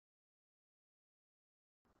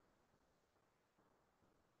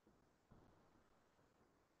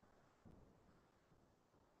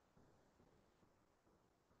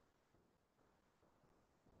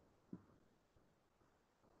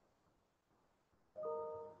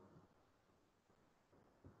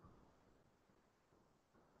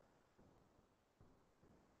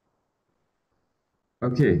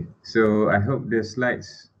Okay, so I hope the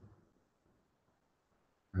slides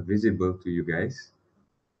are visible to you guys.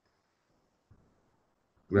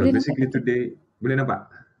 Well, Boleh nampak basically tak? today, boleh nampak?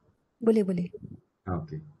 Boleh.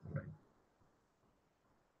 Okay, all right.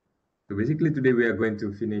 So basically today we are going to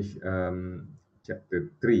finish chapter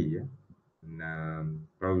 3, yeah? And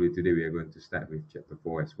probably today we are going to start with chapter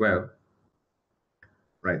 4 as well.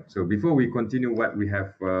 Right, so before we continue what we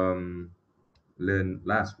have learned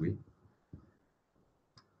last week,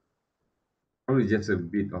 probably just a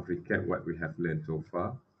bit of recap what we have learned so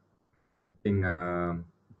far. I think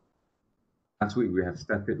last week we have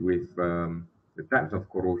started with the types of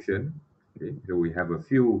corrosion. Okay, so we have a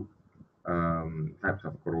few types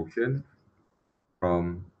of corrosion,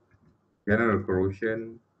 from general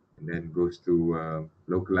corrosion, and then goes to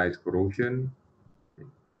localized corrosion. Okay.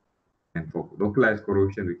 And for localized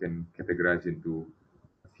corrosion, we can categorize into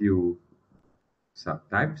a few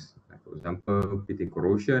subtypes. Like for example, pitting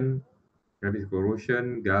corrosion, crevice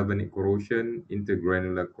corrosion, galvanic corrosion,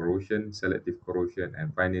 intergranular corrosion, selective corrosion,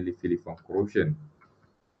 and finally filiform corrosion.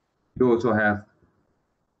 You also have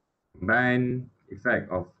combined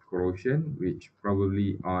effect of corrosion, which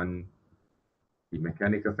probably on the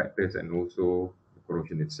mechanical factors and also the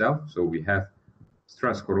corrosion itself. So we have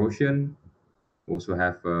stress corrosion, also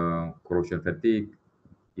have corrosion fatigue,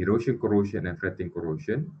 erosion corrosion, and fretting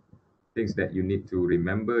corrosion. Things that you need to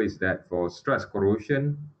remember is that for stress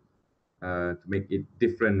corrosion, to make it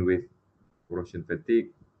different with corrosion fatigue,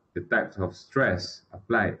 the types of stress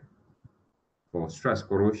applied for stress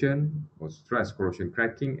corrosion or stress corrosion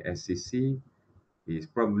cracking, SCC, is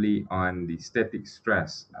probably on the static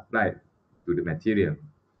stress applied to the material.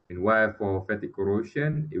 And while for fatigue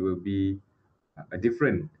corrosion, it will be a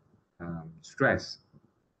different stress,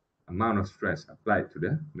 amount of stress applied to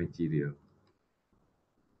the material.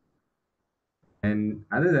 And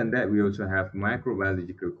other than that, we also have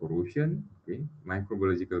microbiological corrosion. Okay,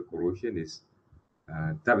 microbiological corrosion is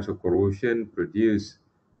types of corrosion produced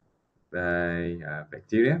by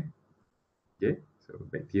bacteria. Okay, so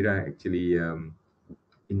bacteria actually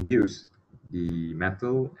induce the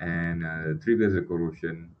metal and triggers the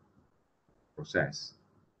corrosion process.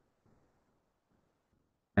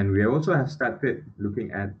 And we also have started looking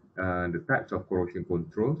at the types of corrosion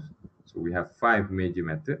controls. So we have 5 major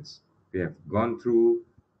methods. We have gone through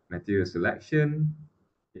material selection,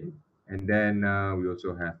 okay? And then we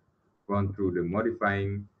also have gone through the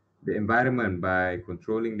modifying the environment by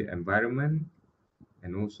controlling the environment,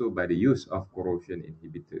 and also by the use of corrosion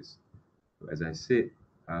inhibitors. So as I said,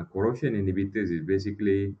 corrosion inhibitors is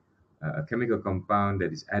basically a chemical compound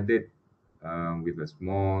that is added with a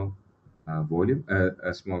small volume,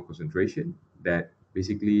 a small concentration that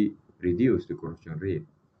basically reduce the corrosion rate.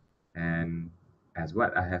 And as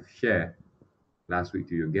what I have shared last week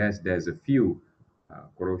to you guys, there's a few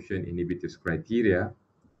corrosion inhibitors criteria,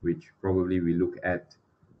 which probably we look at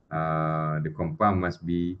the compound must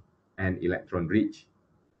be an electron-rich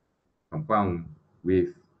compound with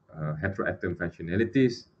heteroatom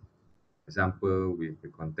functionalities, example with the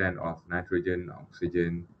content of nitrogen,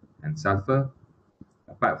 oxygen, and sulfur.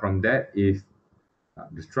 Apart from that, if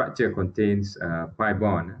the structure contains pi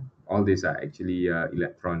bond, all these are actually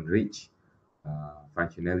electron-rich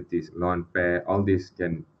functionalities, lone pair, all these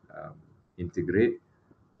can integrate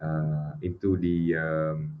into the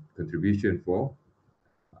contribution for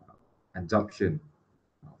adsorption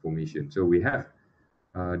formation. So we have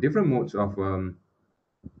different modes of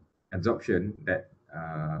adsorption that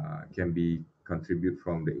can be contribute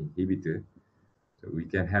from the inhibitor. So we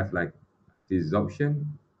can have like desorption.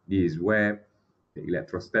 This is where the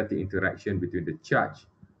electrostatic interaction between the charge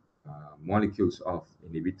molecules of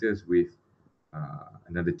inhibitors with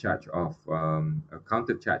another charge of a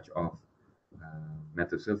counter charge of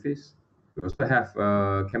metal surface. We also have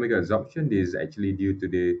chemical absorption. This is actually due to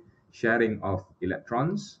the sharing of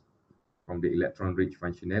electrons from the electron-rich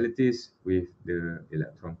functionalities with the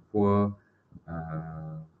electron-poor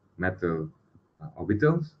metal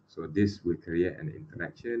orbitals. So this will create an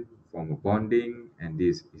interaction, form a bonding, and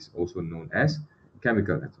this is also known as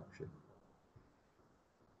chemical absorption.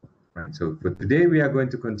 Right. So for today, we are going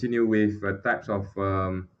to continue with types of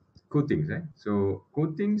coatings. So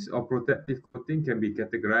coatings or protective coating can be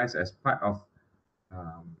categorized as part of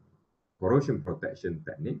corrosion protection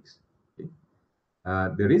techniques. Okay.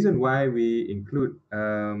 The reason why we include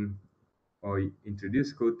or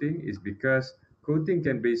introduce coating is because coating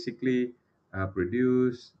can basically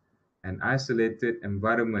produce an isolated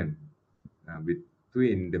environment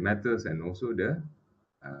between the metals and also the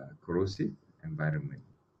corrosive environment.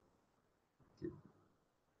 Okay.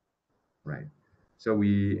 Right. So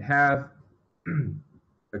we have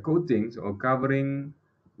a coatings or covering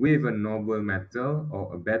with a noble metal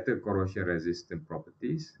or a better corrosion resistant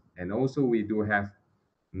properties. And also we do have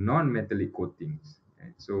non-metallic coatings.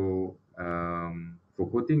 Right? So for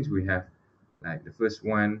coatings, we have like the first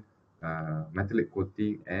one, metallic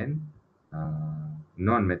coating and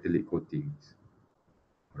non-metallic coatings,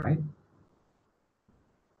 right?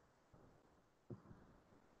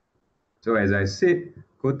 So as I said,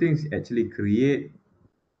 coatings actually create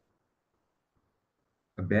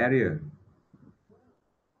a barrier,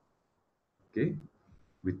 okay,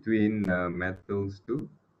 between metals to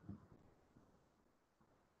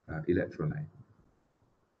electrolyte.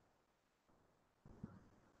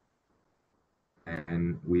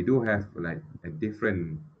 And we do have like a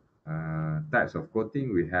different types of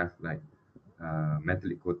coating. We have like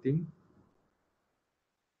metallic coating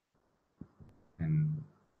and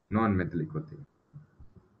non-metallic coating.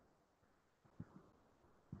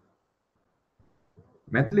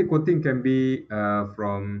 Metallic coating can be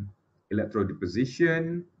from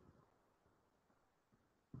electrodeposition,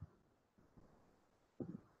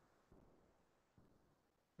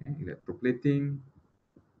 electroplating,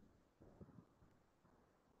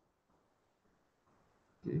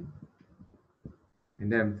 okay.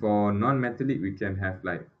 And then for non-metallic, we can have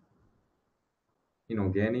like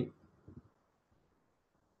inorganic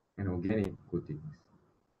and organic coatings.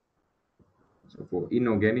 So for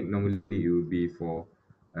inorganic, normally it will be for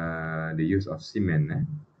the use of cement,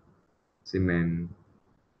 cement,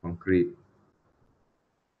 concrete,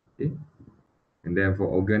 okay. And then for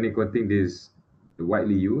organic coating, this is the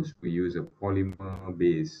widely used. We use a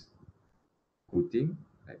polymer-based coating,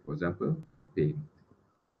 like for example, paint.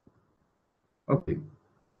 Okay,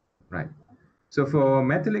 right. So for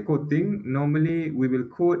metallic coating, normally we will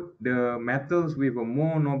coat the metals with a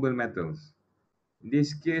more noble metals. In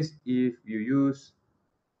this case, if you use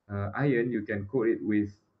iron, you can coat it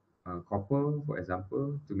with copper, for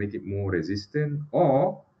example, to make it more resistant,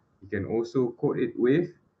 or you can also coat it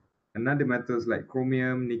with another metals like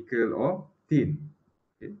chromium, nickel, or tin.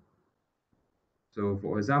 Okay? So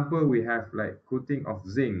for example, we have like coating of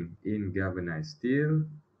zinc in galvanized steel,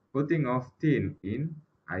 coating of tin in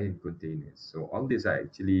iron containers. So all these are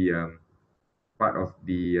actually part of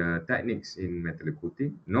the techniques in metallic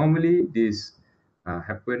coating. Normally, this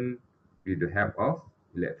happen with the help of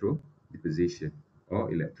electro deposition or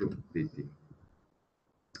electroplating.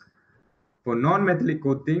 For non-metallic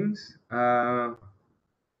coatings,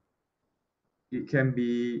 it can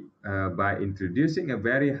be by introducing a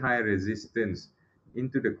very high resistance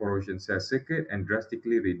into the corrosion cell circuit and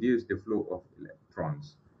drastically reduce the flow of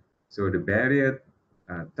electrons. So the barrier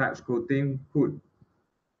touch coating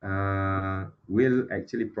will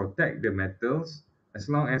actually protect the metals as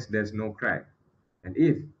long as there's no crack. And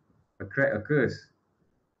if a crack occurs,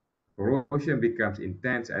 corrosion becomes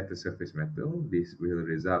intense at the surface metal. This will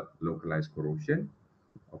result localized corrosion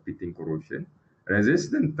or pitting corrosion.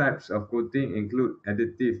 Resistant types of coating include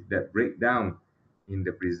additives that break down in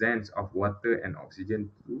the presence of water and oxygen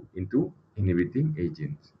into inhibiting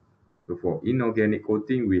agents. So for inorganic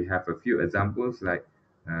coating, we have a few examples like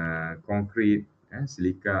concrete,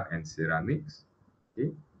 silica, and ceramics.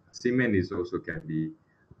 Okay. Cement is also can be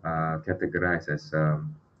categorized as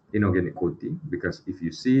inorganic coating because if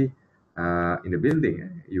you see in the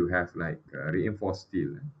building, you have like reinforced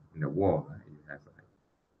steel in the wall. You have like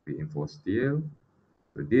reinforced steel.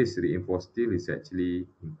 So this reinforced steel is actually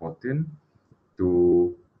important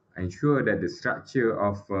to ensure that the structure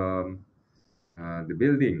of the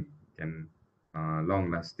building can long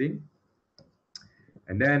lasting.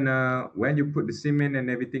 And then when you put the cement and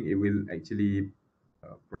everything, it will actually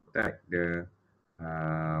protect the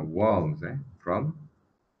walls from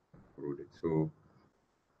corroded. So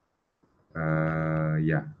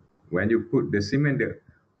yeah, when you put the cement, the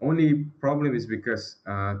only problem is because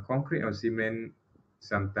concrete or cement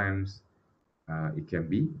sometimes it can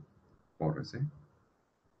be porous.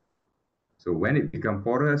 So when it becomes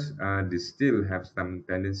porous, they still have some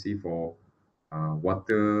tendency for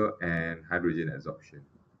water and hydrogen absorption.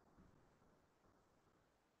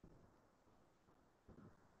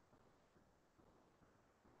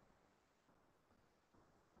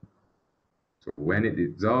 So when it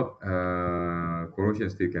dissolves, corrosion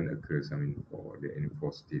still can occur. I mean, for the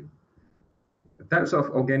reinforced steel. The types of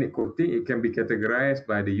organic coating, it can be categorized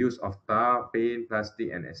by the use of tar, paint,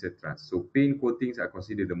 plastic, and etc. So paint coatings are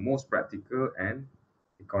considered the most practical and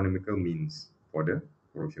economical means for the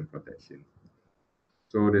corrosion protection.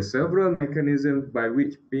 So the several mechanisms by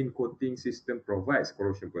which paint coating system provides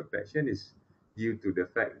corrosion protection is due to the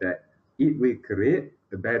fact that it will create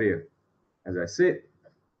the barrier. As I said,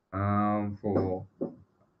 for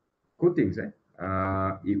coatings,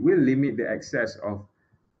 it will limit the access of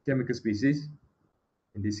chemical species.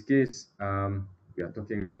 In this case, we are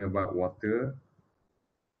talking about water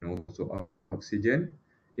and also oxygen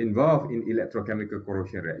involved in electrochemical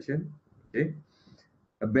corrosion reaction. Okay,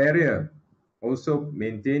 a barrier also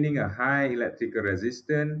maintaining a high electrical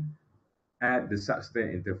resistance at the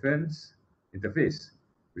substrate interface,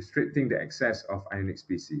 restricting the access of ionic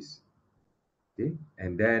species. Okay,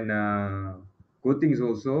 and then coatings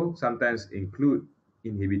also sometimes include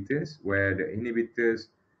inhibitors, where the inhibitors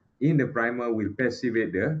in the primer will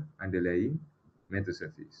passivate the underlying metal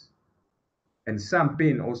surface. And some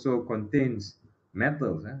paint also contains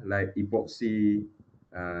metals like epoxy,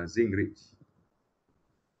 zinc rich.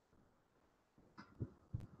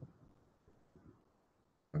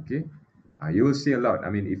 Okay, you will see a lot. I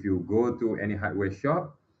mean, if you go to any hardware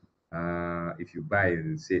shop, if you buy,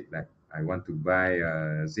 say, like, I want to buy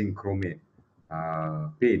zinc chromate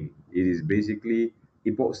paint, it is basically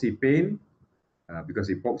epoxy paint, because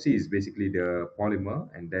epoxy is basically the polymer,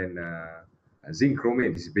 and then zinc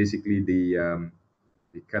chromate is basically the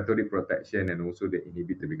cathodic protection and also the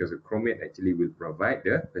inhibitor, because the chromate actually will provide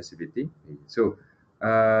the passivity. So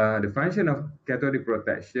the function of cathodic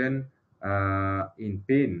protection in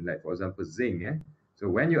paint, like for example zinc, so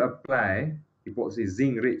when you apply epoxy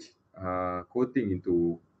zinc rich coating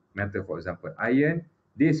into metal, for example iron,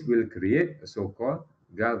 this will create a so-called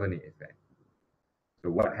galvanic effect.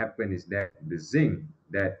 So what happens is that the zinc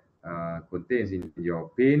that contains in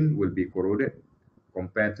your paint will be corroded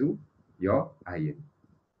compared to your iron.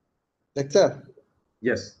 Doctor.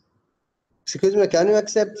 Yes. Excuse me, can you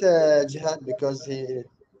accept Jihad, because he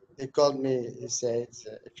called me. He said,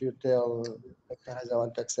 if you tell Dr. Haza, I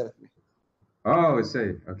want to accept me. Oh,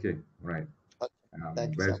 say, okay, right. Okay.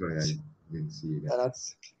 Thank you Very so sorry, much. I didn't see that.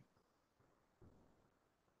 That's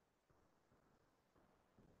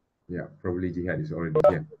Yeah, probably Jihad is already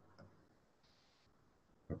here.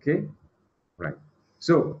 Okay, right.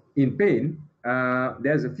 So in paint,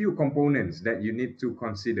 there's a few components that you need to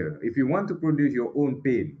consider. If you want to produce your own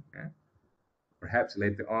paint, perhaps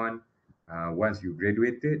later on, once you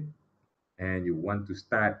graduated and you want to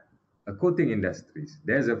start a coating industries,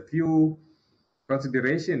 there's a few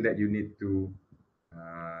consideration that you need to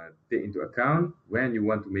take into account when you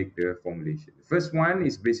want to make the formulation. The first one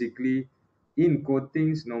is basically in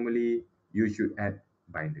coatings, normally you should add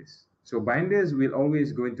binders. So binders will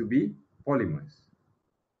always going to be polymers.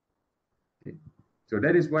 Okay. So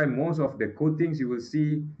that is why most of the coatings you will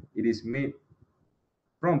see it is made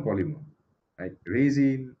from polymer, like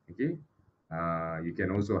resin. Okay, you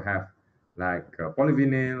can also have like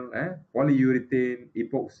polyvinyl, polyurethane,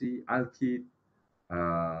 epoxy, alkyd,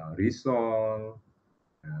 resol,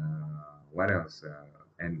 what else,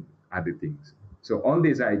 and other things. So all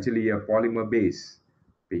these are actually a polymer-based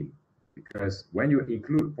paint, because when you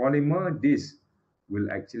include polymer, this will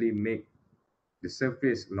actually make the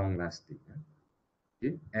surface long-lasting.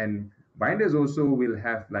 Okay, and binders also will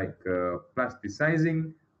have like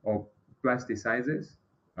plasticizing or plasticizers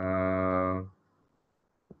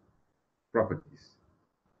properties.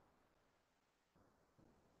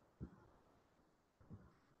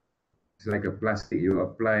 It's like a plastic. You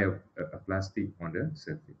apply a plastic on the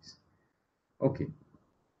surface. Okay.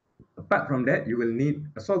 Apart from that, you will need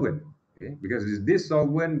a solvent, okay? Because this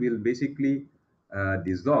solvent will basically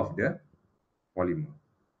dissolve the polymer.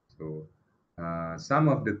 So some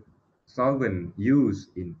of the solvent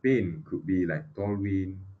used in paint could be like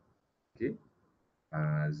toluene, okay,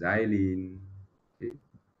 xylene, okay,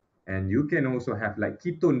 and you can also have like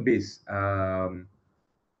ketone-based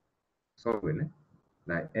solvent,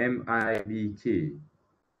 like MIBK,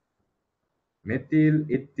 methyl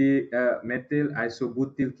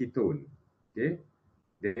isobutyl ketone. Okay,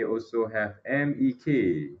 they also have MEK.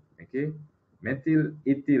 Okay, methyl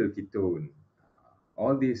ethyl ketone.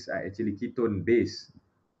 All these are actually ketone-based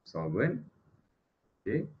solvent.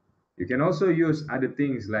 Okay, you can also use other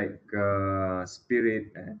things like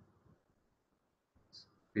spirit.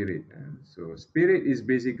 Spirit. So spirit is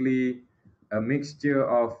basically a mixture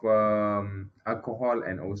of alcohol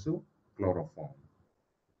and also chloroform.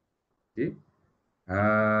 Okay.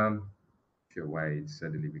 Sure why it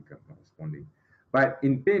suddenly become not responding. But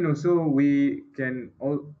in paint also we can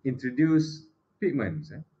all introduce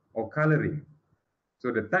pigments or coloring.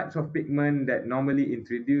 So the types of pigment that normally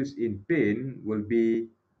introduced in paint will be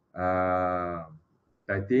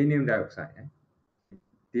titanium dioxide,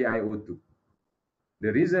 TiO2.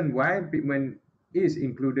 The reason why pigment is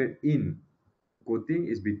included in coating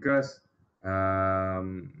is because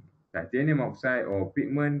titanium oxide or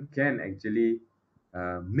pigment can actually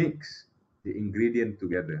mix the ingredient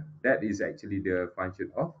together. That is actually the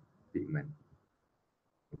function of pigment.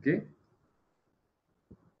 Okay.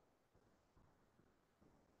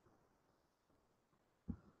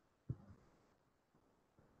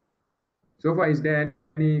 So far, is there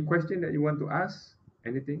any question that you want to ask?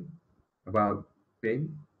 Anything about paint?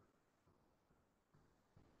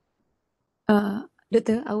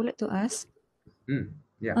 Doctor, I would like to ask.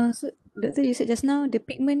 Yeah. So Doctor, you said just now the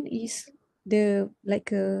pigment is the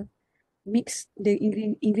like a mix the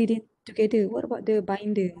ingredient together. What about the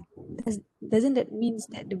binder? Doesn't that means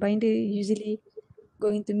that the binder usually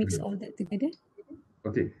going to mix Mhm. all that together?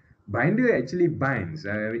 Okay. Binder actually binds.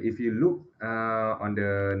 If you look on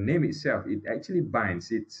the name itself, it actually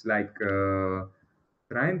binds. It's like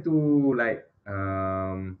trying to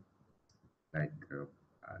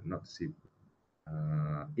not to say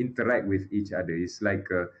interact with each other. It's like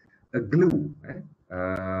a glue.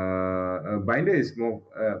 A binder is more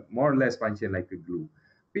or less function like a glue.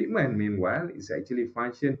 Pigment, meanwhile, is actually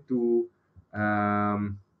function to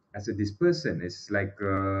as a dispersant. It's like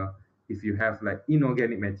if you have like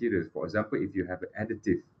inorganic materials, for example, if you have an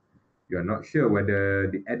additive, you are not sure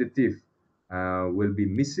whether the additive will be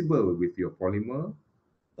miscible with your polymer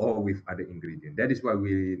or with other ingredient. That is why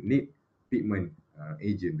we need pigment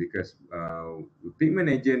agent, because pigment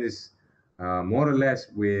agent is more or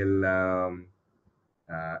less will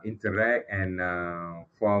interact and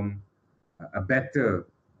form a better,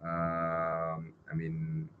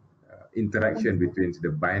 interaction Polymer. between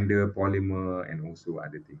the binder, polymer, and also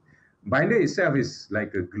other things. Binder itself is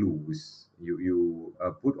like a glue. You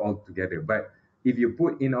put all together. But if you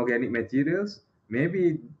put inorganic materials,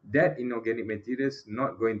 maybe that inorganic materials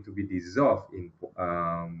not going to be dissolved in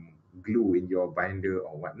glue in your binder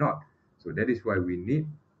or whatnot. So that is why we need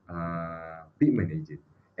pigment agent.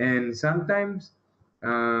 And sometimes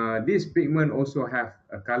this pigment also have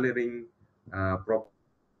a coloring property,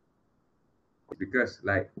 because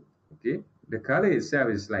like, okay, the color itself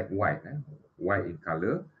is like white, white in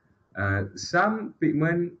color. Some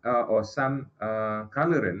pigment or some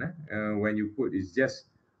colorant, when you put, is just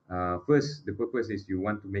first the purpose is you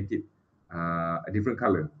want to make it a different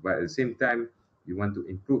color, but at the same time you want to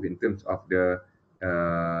improve in terms of the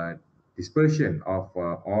uh, dispersion of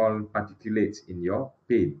all particulates in your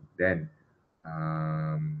paint. Then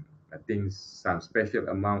I think some special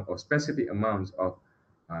amount or specific amounts of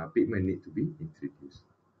pigment need to be introduced.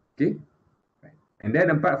 Okay, right. And then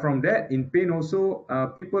apart from that, in paint also,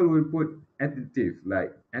 people will put additive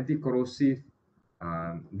like anti-corrosive.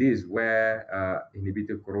 This is where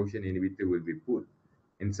inhibitor, corrosion inhibitor will be put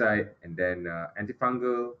inside, and then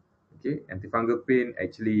antifungal. Okay, antifungal paint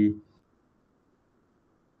actually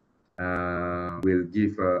will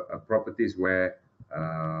give properties where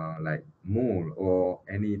like mold or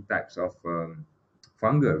any types of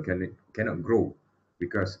fungal cannot grow,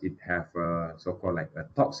 because it have so-called like a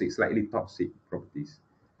toxic, slightly toxic properties.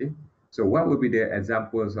 Okay, so what would be the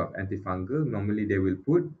examples of antifungal? Normally they will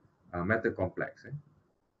put metal complex,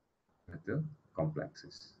 metal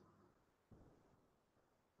complexes.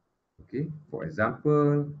 Okay, for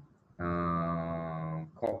example,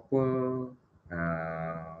 copper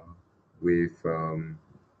with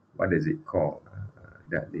what is it called?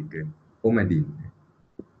 That ligand, omadine.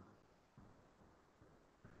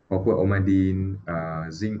 Copper omadine,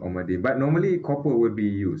 zinc omadine. But normally copper will be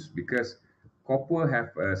used because copper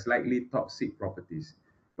have slightly toxic properties.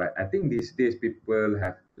 But I think these days people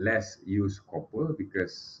have less use copper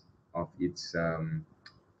because of its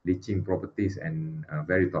leaching properties and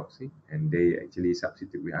very toxic, and they actually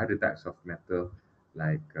substitute with other types of metal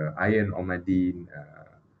like iron omadine,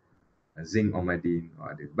 zinc omadine,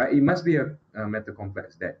 or other. But it must be a metal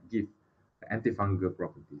complex that give antifungal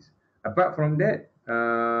properties. Apart from that,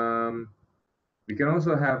 we can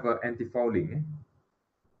also have antifouling.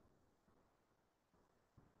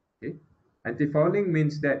 Okay, antifouling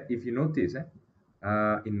means that if you notice,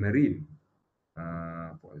 in marine,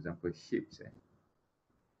 for example, ships,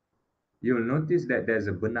 you'll notice that there's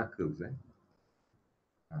a barnacles.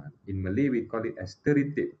 In Malay, we call it as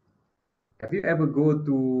teritip. Have you ever go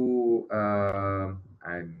to?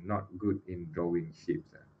 I'm not good in drawing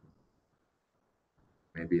shapes.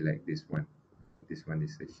 Maybe like this one. This one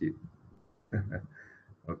is a shape.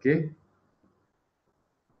 Okay.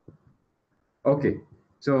 Okay.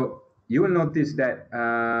 So you will notice that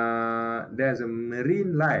there's a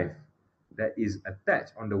marine life that is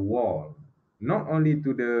attached on the wall, not only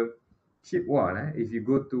to the ship wall. If you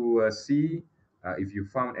go to sea, if you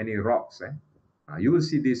found any rocks, you will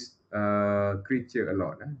see this creature a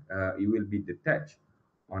lot. It will be detached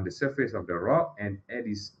on the surface of the rock, and it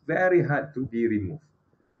is very hard to be removed.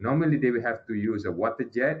 Normally, they will have to use a water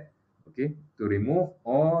jet, okay, to remove,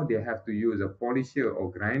 or they have to use a polisher or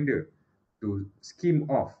grinder to skim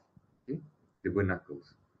off, okay, the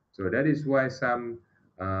barnacles. So that is why some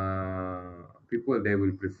people, they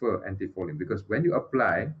will prefer anti-fouling, because when you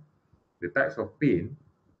apply the types of paint,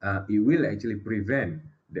 it will actually prevent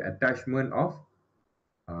the attachment of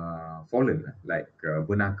fallen, like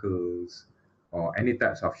barnacles or any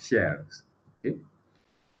types of shells. Okay,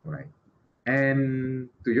 all right. And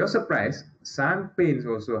to your surprise, some paints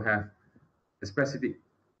also have a specific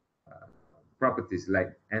properties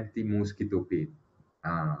like anti-mosquito paint.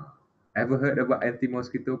 Ever heard about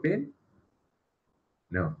anti-mosquito paint?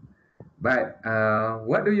 No. But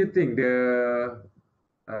what do you think the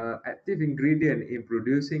active ingredient in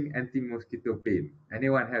producing anti-mosquito paint?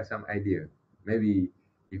 Anyone have some idea? Maybe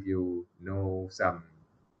if you know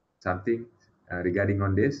something regarding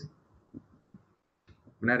on this.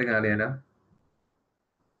 Benar dengar Aliana?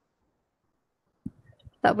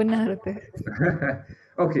 Tak benar tu.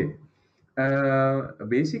 Okay.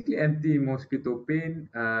 Basically, anti-mosquito paint,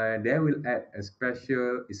 they will add a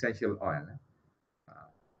special essential oil.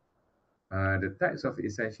 The types of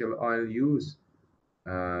essential oil used,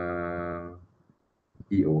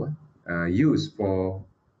 EO, used for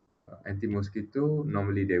anti-mosquito,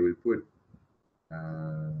 normally they will put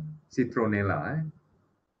citronella.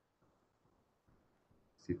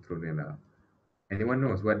 Citronella. Anyone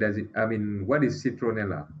knows what does it? I mean, what is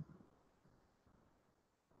citronella?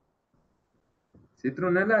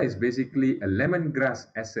 Citronella is basically a lemongrass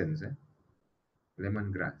essence.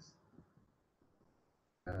 Lemongrass.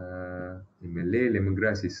 In Malay,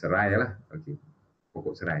 lemongrass is serai lah. Okay,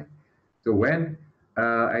 pokok serai. So when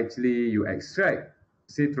actually you extract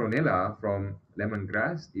citronella from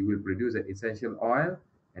lemongrass, it will produce an essential oil,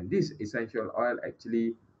 and this essential oil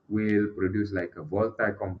actually will produce like a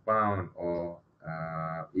volatile compound, or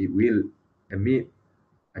it will emit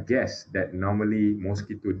a gas that normally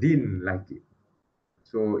mosquito didn't like it.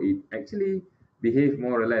 So it actually behave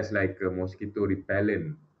more or less like a mosquito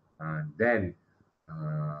repellent than,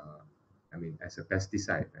 I mean, as a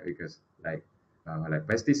pesticide, right? Because like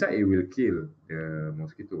pesticide, it will kill the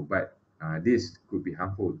mosquito, but this could be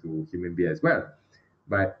harmful to human being as well.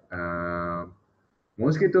 But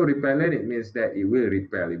mosquito repellent, it means that it will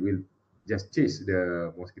repel, it will just chase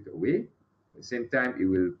the mosquito away. At the same time, it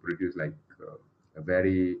will produce like a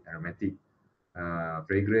very aromatic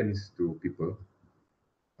fragrance to people.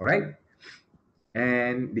 All right.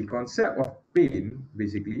 And the concept of paint,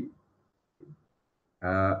 basically,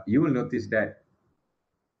 you will notice that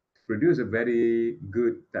to produce a very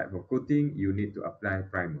good type of coating, you need to apply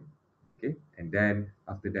primer. Okay. And then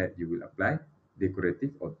after that, you will apply decorative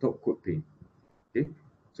or top coat paint. Okay.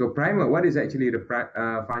 So primer, what is actually the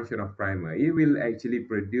function of primer? It will actually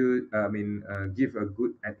produce, give a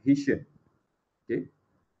good adhesion. Okay.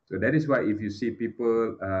 So that is why if you see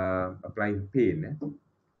people applying paint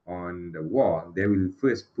on the wall, they will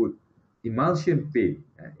first put emulsion paint.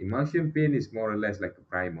 Emulsion paint is more or less like a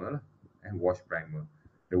primer and wash primer.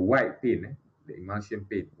 The white paint, the emulsion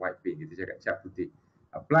paint, white paint, kita cakap cat putih.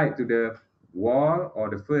 Applied to the wall or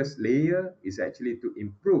the first layer is actually to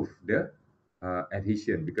improve the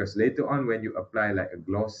adhesion, because later on when you apply like a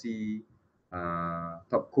glossy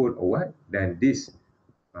top coat or what, then this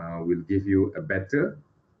will give you a better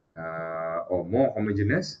or more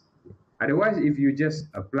homogeneous. Otherwise, if you just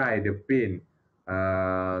apply the paint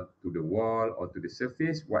to the wall or to the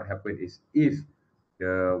surface, what happens is if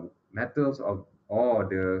the metals of or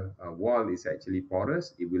the wall is actually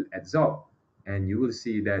porous, it will absorb, and you will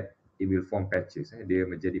see that it will form patches. Dia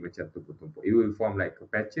menjadi macam tumpuk-tumpuk. It will form like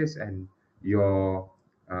patches, and your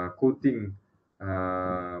coating,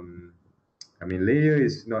 layer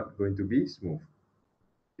is not going to be smooth.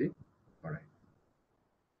 Okay, all right.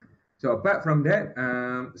 So apart from that,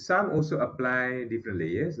 some also apply different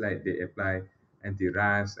layers, like they apply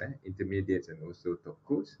anti-rust, intermediates, and also top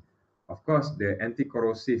coats. Of course, the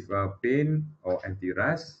anti-corrosive paint or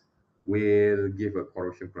anti-rust will give a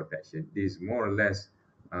corrosion protection. This is more or less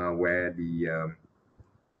where the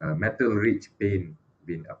metal-rich paint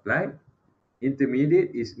being applied.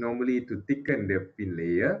 Intermediate is normally to thicken the paint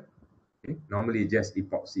layer, okay? Normally just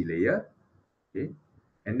epoxy layer. Okay,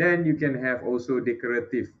 and then you can have also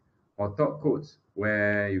decorative or top coats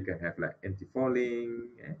where you can have like anti-fouling.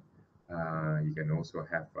 You can also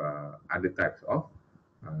have other types of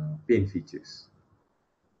paint features.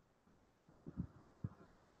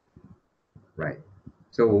 Right.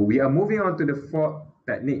 So we are moving on to the fourth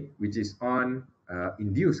technique, which is on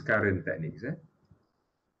induced current techniques.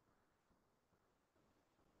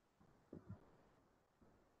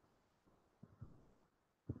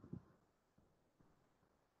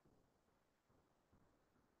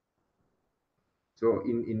 So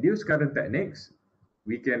in induced current techniques,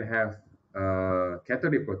 we can have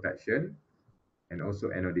cathodic protection and also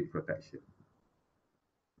anodic protection.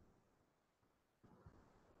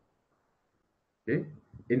 Okay.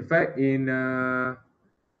 In fact, in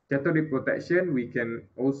cathodic protection, we can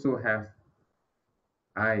also have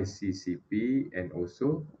ICCP and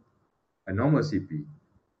also a normal CP.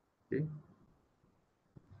 Okay.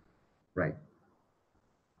 Right.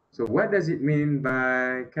 So what does it mean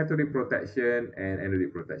by cathodic protection and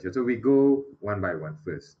anodic protection? So we go one by one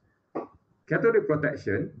first. Cathodic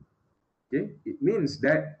protection, okay, it means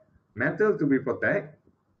that metal to be protected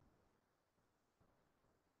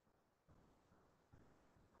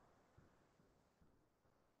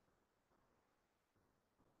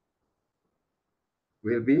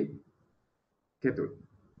will be cathode.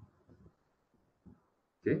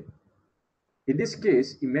 Okay. In this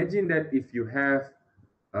case, imagine that if you have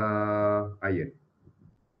iron.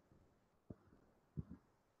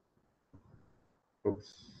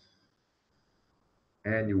 Oops.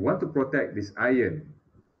 And you want to protect this iron.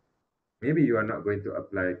 Maybe you are not going to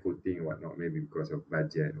apply coating or whatnot, maybe because of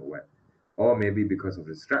budget or what. Or maybe because of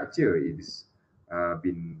the structure, it's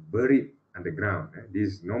been buried underground.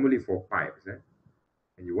 This is normally for pipes. And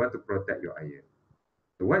you want to protect your iron.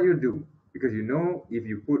 So what you do, because you know if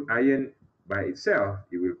you put iron by itself,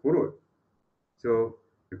 it will corrode. So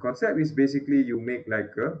the concept is basically you make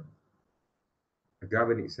like a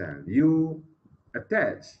galvanic cell. You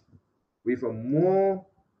attach with a more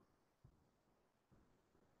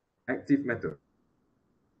active metal.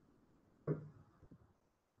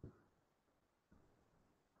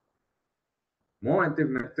 More active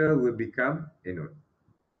metal will become anode.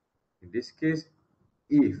 In this case,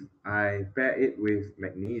 if I pair it with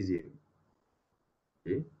magnesium,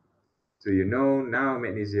 okay, so you know now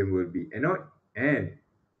magnesium will be anode and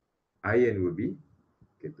iron will be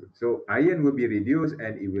cathode. So iron will be reduced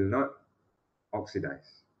and it will not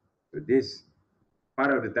oxidize. So this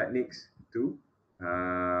part of the techniques to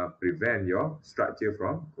prevent your structure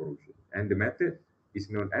from corrosion. And the method is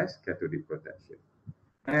known as cathodic protection.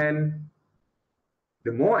 And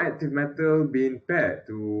the more active metal being paired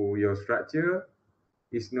to your structure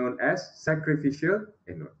is known as sacrificial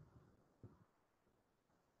anode.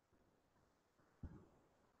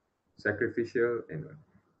 Sacrificial anode.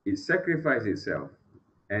 It sacrifices itself,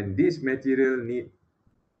 and this material need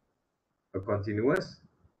a continuous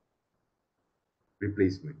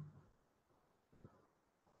replacement.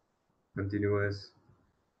 Continuous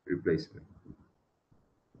replacement.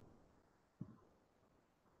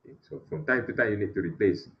 Okay, so from time to time you need to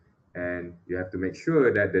replace, and you have to make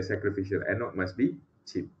sure that the sacrificial anode must be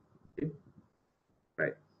cheap. Okay?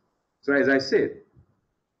 Right. So as I said,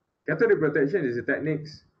 cathodic protection is a technique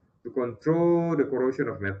to control the corrosion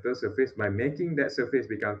of metal surface by making that surface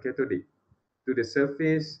become cathodic to the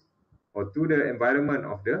surface or to the environment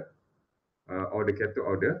of the or the cathode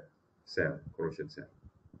or the cell, corrosion cell.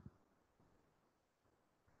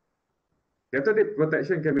 Cathodic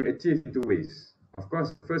protection can be achieved in two ways. Of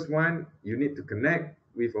course, first one, you need to connect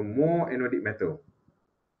with a more anodic metal.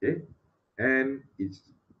 Okay, and it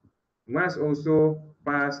must also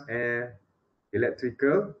pass an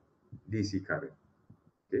electrical DC current.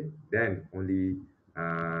 Okay, then only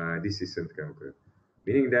this system can occur.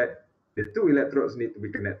 Meaning that the two electrodes need to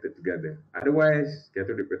be connected together. Otherwise,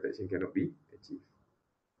 cathodic protection cannot be achieved.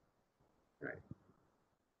 Right.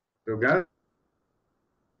 So galvanic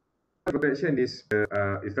protection is the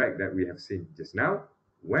effect that we have seen just now.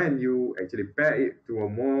 When you actually pair it to a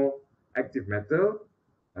more active metal,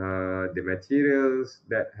 the materials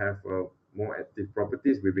that have more active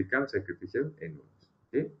properties will become sacrificial anodes.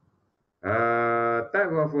 Okay.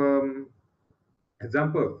 Type of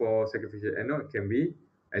example for sacrificial anode can be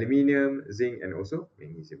aluminium, zinc, and also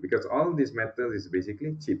magnesium, because all these metals is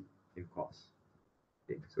basically cheap in cost.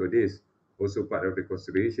 Okay. So this is also part of the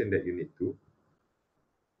consideration that you need to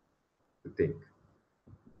think.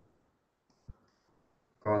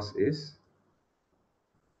 Cost is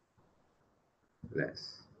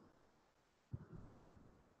less.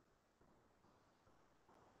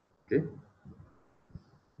 Okay.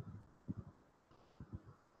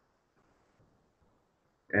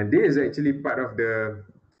 And this is actually part of the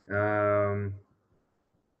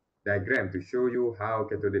diagram to show you how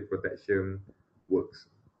cathodic protection works.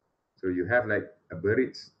 So you have like a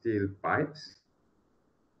buried steel pipes,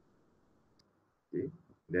 okay,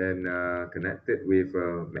 then connected with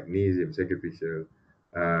magnesium sacrificial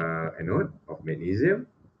anode of magnesium.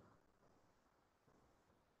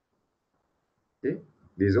 Okay,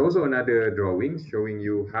 there's also another drawing showing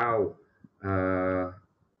you how the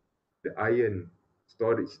iron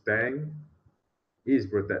storage tank is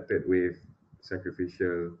protected with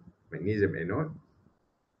sacrificial magnesium anode.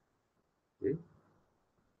 Okay.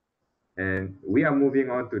 And we are moving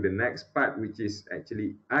on to the next part, which is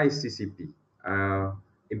actually ICCP,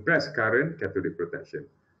 impressed current cathodic protection.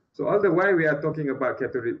 So all the while we are talking about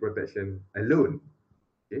cathodic protection alone.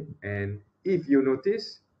 Okay. And if you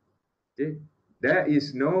notice, okay, there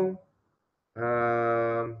is no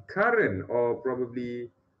current or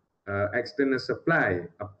probably external supply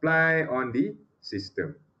apply on the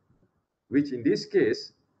system, which in this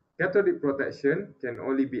case, cathodic protection can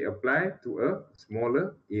only be applied to a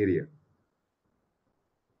smaller area.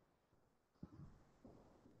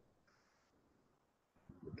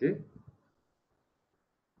 Okay,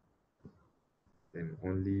 can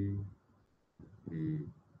only be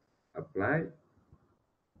applied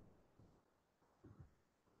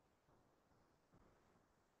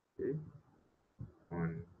okay,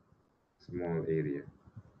 on small area.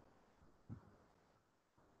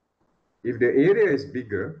 If the area is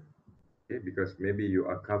bigger, okay, because maybe you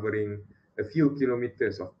are covering a few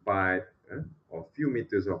kilometers of pipe or few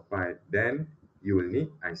meters of pipe, then you will need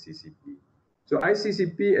ICCP. So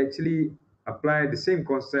ICCP actually apply the same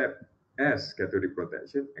concept as cathodic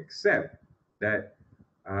protection, except that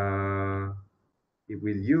it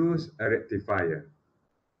will use a rectifier.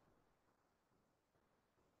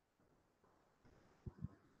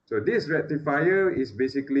 So this rectifier is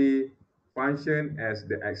basically function as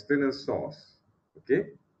the external source,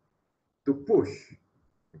 okay, to push,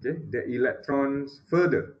 okay, the electrons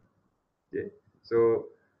further, okay. So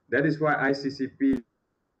that is why ICCP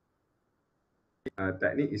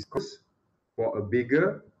technique is used for a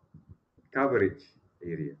bigger coverage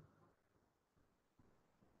area.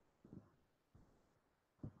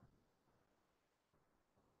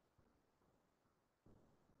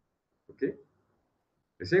 Okay,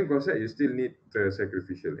 the same concept, you still need the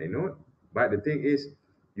sacrificial anode, but the thing is,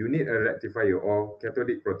 you need a rectifier or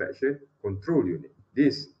cathodic protection control unit.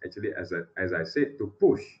 This actually, as I said, to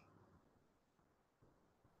push.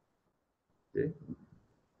 Okay,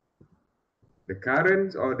 the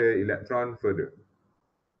currents or the electron further.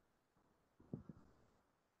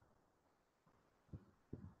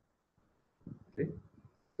 Okay,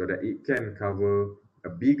 so that it can cover a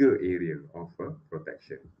bigger area of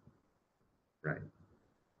protection, right?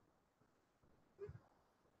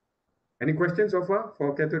 Any questions so far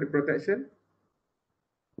for cathodic protection?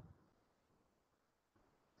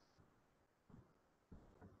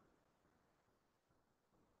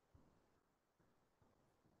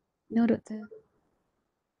 No, doctor.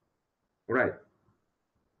 All right.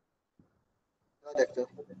 No, doctor.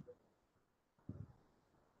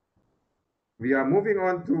 We are moving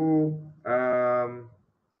on to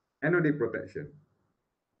anodic protection.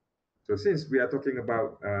 So since we are talking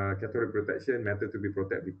about cathodic protection, metal to be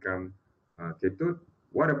protected become cathode.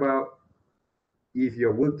 What about if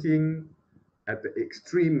you're working at the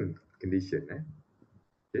extreme condition?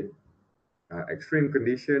 Okay, extreme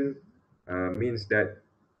condition means that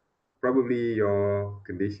probably your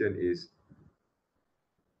condition is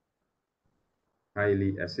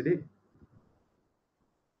highly acidic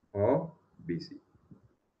or basic.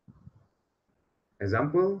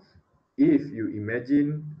 Examples, if you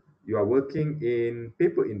imagine you are working in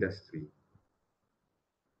paper industry.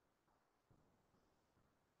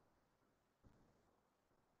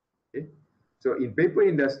 Okay, so in paper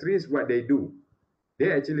industries, what they do,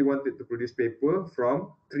 they actually wanted to produce paper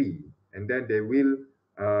from tree, and then they will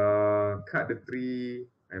cut the tree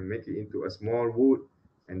and make it into a small wood,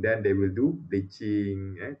 and then they will do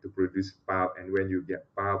bleaching to produce pulp. And when you get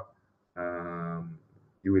pulp,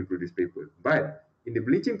 you will produce paper. But in the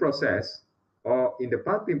bleaching process or in the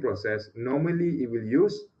pulping process, normally it will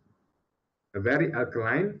use a very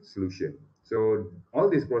alkaline solution. So all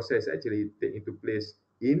this process actually take into place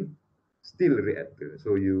in steel reactor.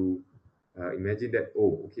 So you imagine that,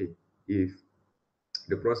 oh, okay, if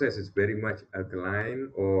the process is very much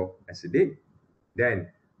alkaline or acidic,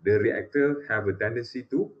 then the reactor have a tendency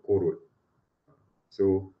to corrode.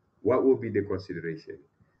 So what will be the consideration?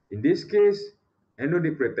 In this case,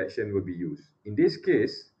 anodic protection will be used. In this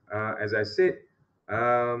case, as I said,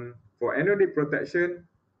 for anodic protection,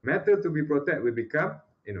 metal to be protected will become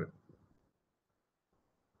anode.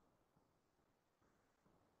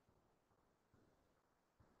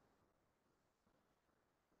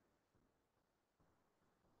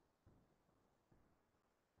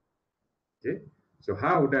 Okay, so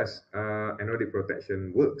how does anodic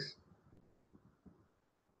protection works?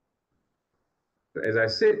 So as I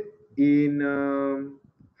said, in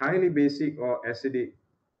highly basic or acidic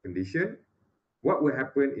condition, what will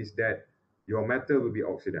happen is that your metal will be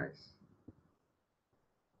oxidized.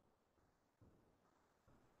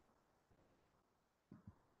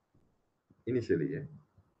 Initially, yeah.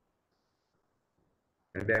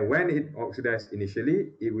 And then when it oxidizes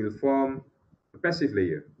initially, it will form a passive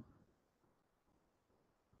layer,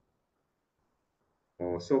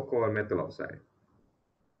 or so-called metal oxide.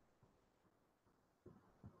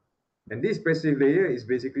 And this passive layer is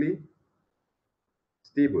basically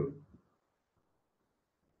stable.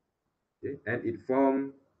 Okay? And it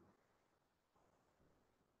forms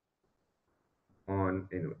on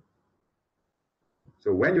anode.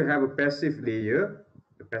 So when you have a passive layer,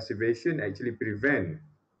 the passivation actually prevents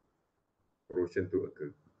corrosion to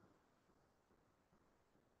occur.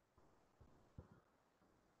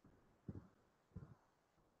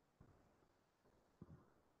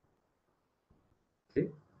 Okay.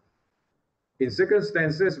 In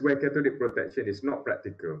circumstances where cathodic protection is not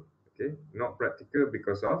practical, okay, not practical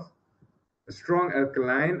because of a strong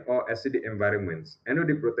alkaline or acidic environments,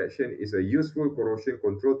 anodic protection is a useful corrosion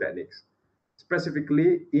control technique,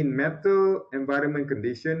 specifically in metal environment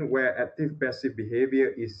condition where active passive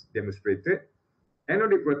behavior is demonstrated.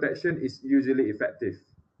 Anodic protection is usually effective.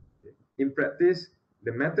 In practice,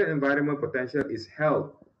 the metal environment potential is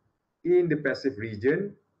held in the passive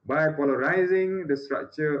region by polarizing the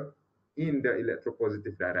structure in the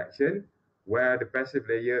electropositive direction where the passive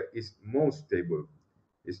layer is most stable.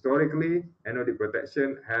 Historically, anodic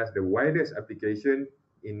protection has the widest application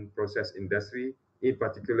in process industry, in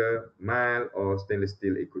particular mild or stainless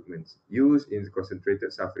steel equipment used in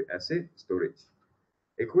concentrated sulfuric acid storage.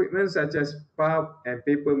 Equipment such as pulp and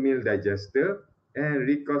paper mill digester and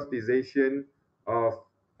recrystallization of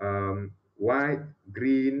white,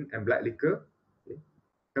 green, and black liquor, okay,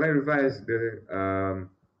 clarifies the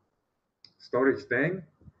storage tank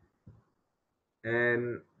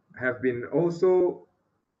and have been also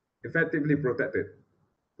effectively protected.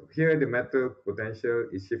 So here, the metal potential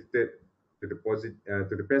is shifted to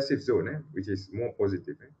the passive zone, which is more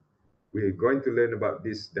positive. We're going to learn about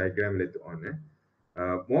this diagram later on.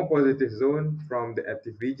 More positive zone from the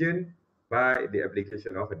active region by the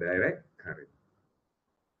application of a direct current.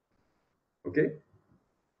 Okay,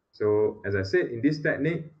 so as I said, in this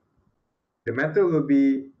technique, the metal will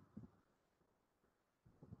be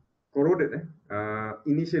corroded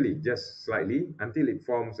initially just slightly until it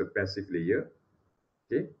forms a passive layer.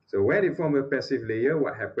 Okay, so when it forms a passive layer,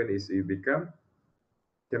 what happens is it become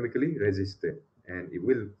chemically resistant, and it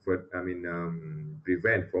will,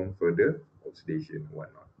 prevent from further oxidation and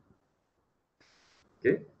whatnot.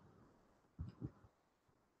 Okay.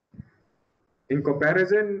 In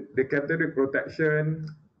comparison, the cathodic protection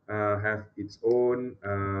have its own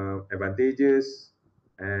advantages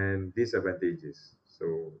and disadvantages.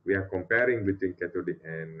 So we are comparing between cathodic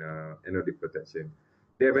and anodic protection.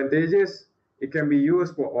 The advantages, it can be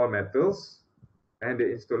used for all metals and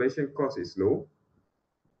the installation cost is low.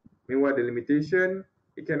 Meanwhile, the limitation,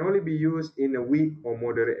 it can only be used in a weak or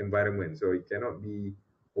moderate environment. So it cannot be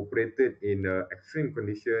operated in extreme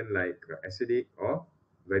condition like acidic or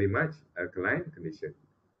very much alkaline condition.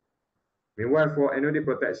 Meanwhile, for anodic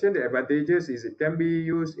protection, the advantages is it can be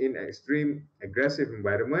used in extreme aggressive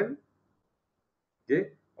environment. Okay,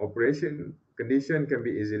 operation condition can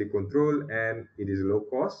be easily controlled and it is low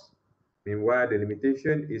cost. Meanwhile, the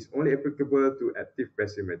limitation is only applicable to active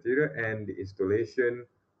passive material and the installation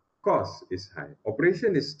cost is high.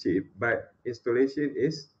 Operation is cheap, but installation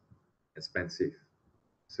is expensive.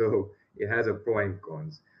 So it has a pro and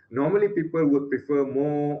cons. Normally, people would prefer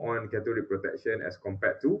more on cathodic protection as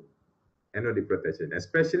compared to anodic protection.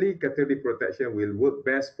 Especially cathodic protection will work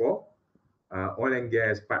best for oil and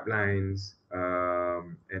gas pipelines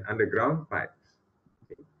and underground pipes.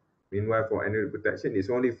 Okay. Meanwhile, for anodic protection, it's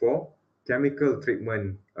only for chemical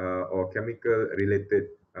treatment or chemical related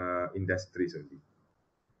industries only.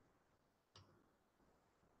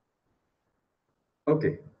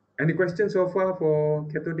 Okay. Any questions so far for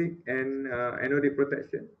cathodic and anodic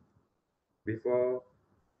protection before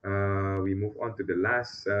we move on to the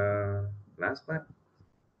last part?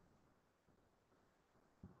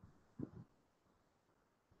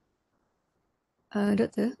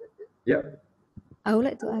 Doctor, Yep. I would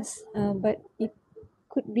like to ask, but it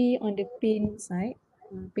could be on the pain side,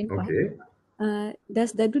 pain part. Okay.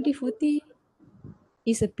 Does WD-40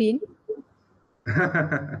 is a pain?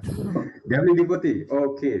 WD-40.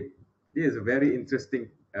 Okay. This is a very interesting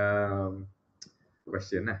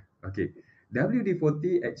question. Okay.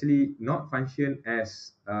 WD-40 actually not function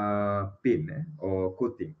as pin or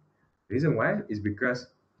coating. Reason why is because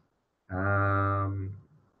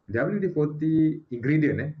WD-40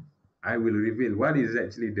 ingredient, I will reveal what is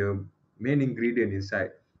actually the main ingredient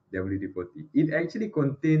inside WD-40. It actually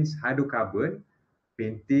contains hydrocarbon,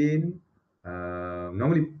 pentane,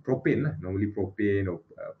 normally propane or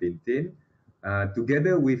pentane,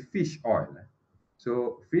 together with fish oil.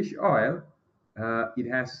 So fish oil, it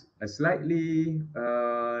has a slightly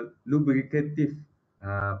lubricative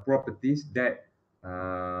properties that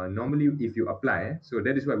normally if you apply, so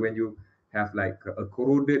that is why when you have like a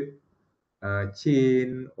corroded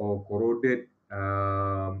chain or corroded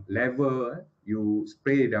lever, you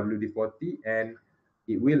spray WD-40 and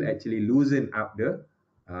it will actually loosen up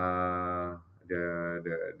uh, the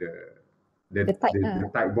the the The type.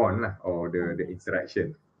 the tight bond lah, or the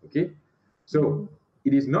interaction. Okay, so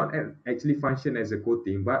it is not actually function as a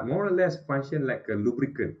coating, but more or less function like a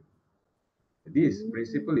lubricant. This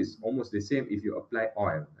principle is almost the same if you apply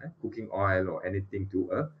oil, cooking oil or anything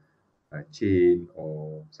to a chain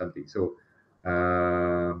or something. So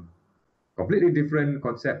completely different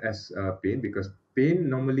concept as paint, because paint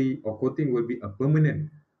normally or coating will be a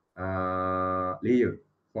permanent layer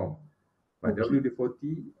form, but Okay.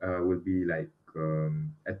 WD-40 will be like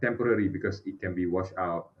a temporary, because it can be washed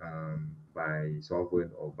out by solvent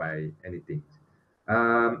or by anything.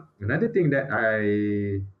 Another thing that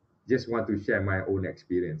I just want to share my own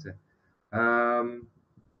experience. Um,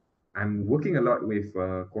 I'm working a lot with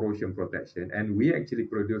corrosion protection, and we actually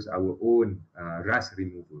produce our own rust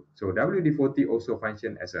removal. So WD-40 also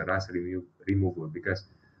function as a rust removal, because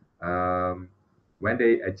um, when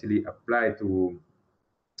they actually apply to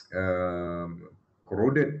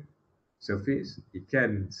corroded surface, it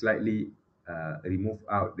can slightly remove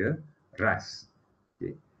out the rust.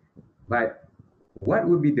 Okay. But what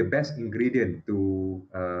would be the best ingredient to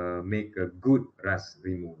make a good rust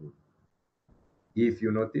removal? If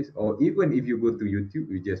you notice, or even if you go to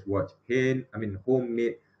YouTube, you just watch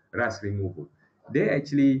homemade rust removal. They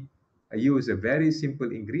actually use a very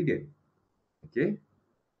simple ingredient. Okay,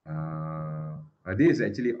 this is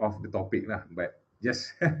actually off the topic lah, but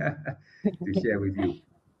just to Okay. share with you,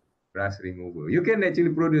 rust removal. You can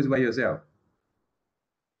actually produce by yourself.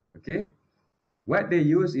 Okay, what they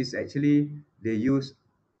use is actually they use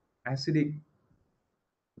acidic.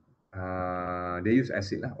 They use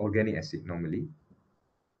acid lah, organic acid normally,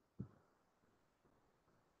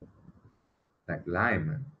 like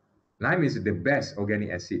lime. Lime is the best organic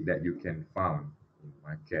acid that you can find in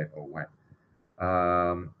market or what.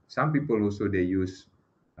 Some people also they use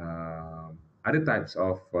other types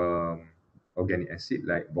of organic acid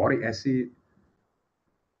like boric acid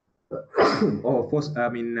or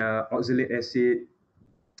oxalate acid.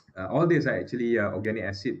 All these are actually organic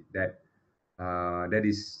acid that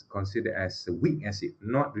is considered as a weak acid,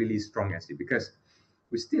 not really strong acid, because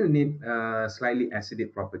we still need slightly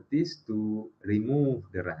acidic properties to remove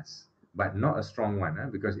the rust, but not a strong one.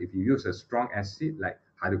 Because if you use a strong acid like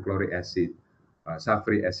hydrochloric acid,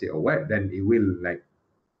 sulfuric acid, or what, then it will like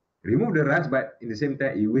remove the rust, but in the same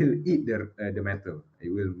time, it will eat the metal.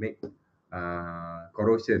 It will make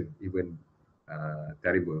corrosion even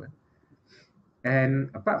terrible. And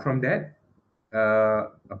apart from that,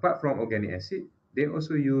 apart from organic acid, they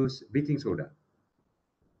also use baking soda.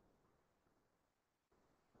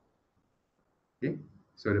 Okay,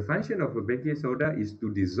 so the function of a baking soda is to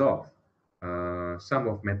dissolve some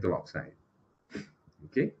of metal oxide.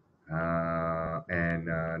 Okay, and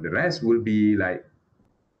the rest will be like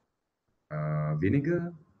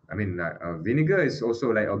vinegar. Vinegar is also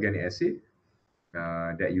like organic acid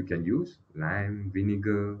that you can use, lime,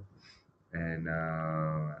 vinegar, and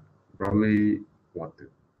probably water.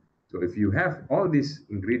 So if you have all these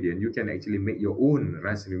ingredients, you can actually make your own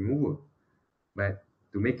rust remover. But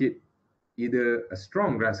to make it either a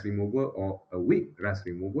strong rust remover or a weak rust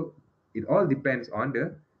remover, it all depends on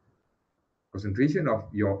the concentration of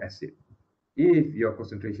your acid. If your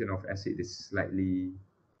concentration of acid is slightly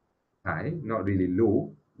high, not really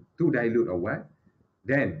low, too dilute or what,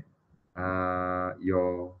 then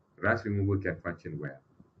your rust remover can function well.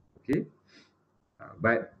 Okay,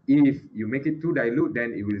 but if you make it too dilute,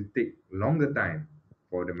 then it will take longer time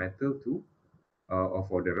for the metal to or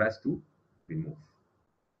for the rust to remove.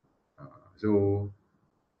 So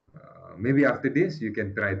maybe after this you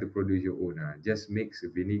can try to produce your own. Just mix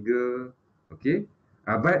vinegar, okay?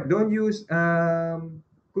 But don't use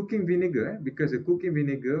cooking vinegar, because the cooking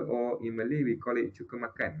vinegar, or in Malay we call it cuka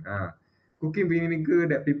makan. Cooking vinegar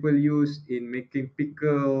that people use in making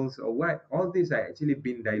pickles or what, all these are actually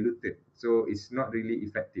been diluted, so it's not really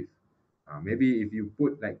effective. Maybe if you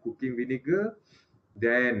put like cooking vinegar,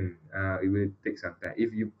 then it will take some time.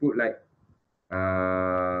 If you put like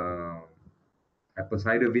uh, apple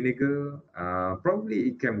cider vinegar, probably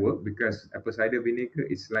it can work, because apple cider vinegar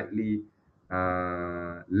is slightly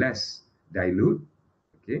less dilute.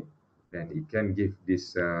 Okay, then it can give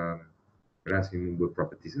this rust removal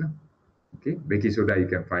properties. No? Okay, baking soda you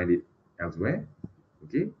can find it elsewhere.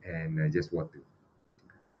 Okay, and just water.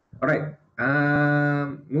 All right.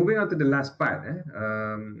 Moving on to the last part,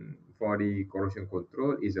 for the corrosion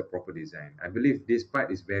control is a proper design. I believe this part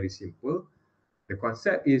is very simple. The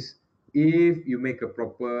concept is if you make a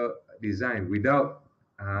proper design without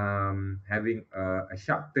having a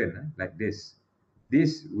sharp turn like this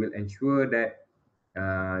will ensure that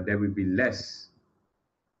there will be less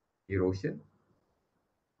erosion.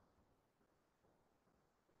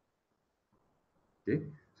 Okay,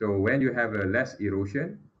 so when you have a less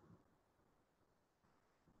erosion,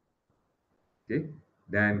 okay,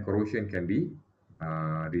 then corrosion can be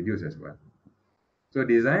reduced as well. So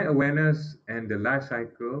design awareness and the life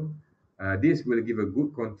cycle, this will give a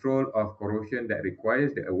good control of corrosion that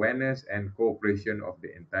requires the awareness and cooperation of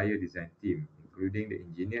the entire design team, including the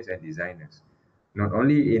engineers and designers, not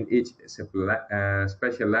only in each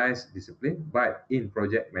specialized discipline, but in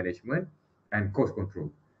project management and cost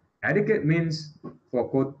control. Adequate means for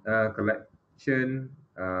code collection,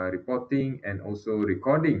 reporting, and also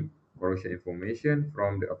recording corrosion information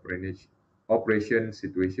from the operation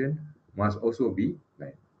situation must also be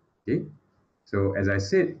planned. Okay, so as I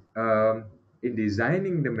said, in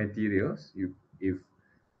designing the materials, if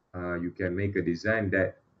you can make a design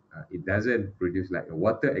that it doesn't produce like a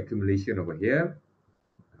water accumulation over here,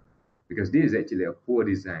 because this is actually a poor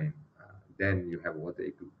design. Then you have water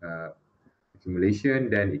accumulation,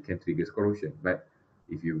 then it can trigger corrosion. But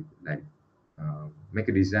if you like make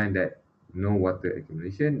a design that no water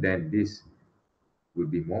accumulation, then this will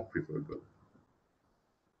be more preferable.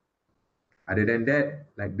 Other than that,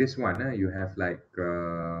 like this one, you have like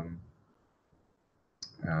a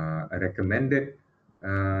recommended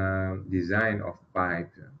design of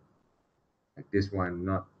pipes. Like this one,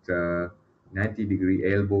 not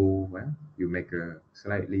 90-degree elbow. You make a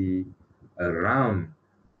slightly round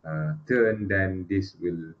turn, then this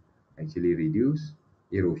will actually reduce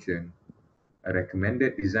erosion. A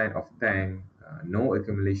recommended design of tank, no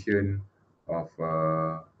accumulation of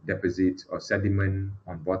deposits or sediment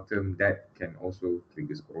on bottom, that can also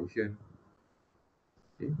trigger corrosion.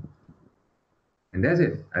 Okay. And that's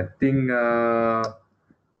it. I think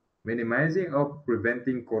minimizing or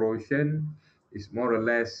preventing corrosion is more or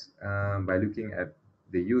less by looking at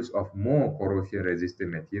the use of more corrosion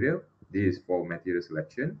resistant material. This is for material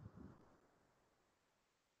selection.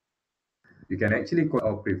 You can actually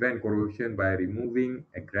or prevent corrosion by removing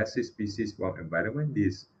aggressive species from environment.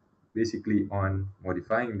 This basically on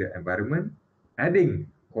modifying the environment. Adding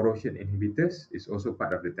corrosion inhibitors is also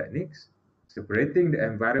part of the techniques. Separating the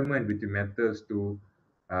environment between metals to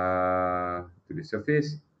the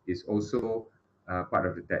surface is also part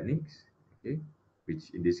of the techniques, okay,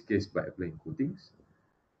 which in this case by applying coatings.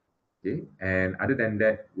 Okay, and other than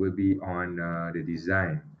that will be on the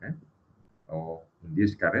design or in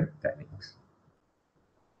this current techniques.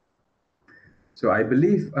 So I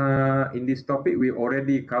believe in this topic we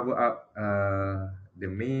already cover up the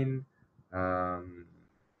main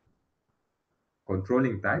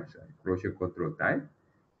controlling types, corrosion control type.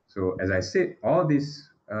 So as I said, all these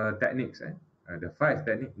techniques, the 5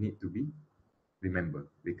 techniques need to be remembered,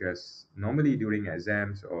 because normally during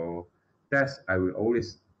exams or tests, I will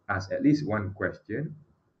always ask at least one question,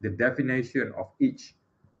 the definition of each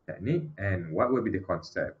technique and what will be the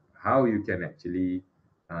concept, how you can actually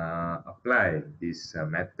apply these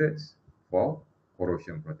methods for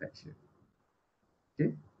corrosion protection.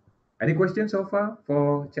 Okay, any questions so far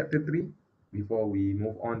for chapter 3 before we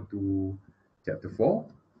move on to chapter 4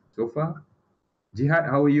 so far? Jihad,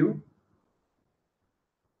 how are you?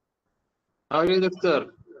 How are you,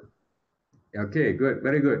 doctor? Okay, good,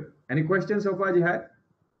 very good. Any questions so far, Jihad?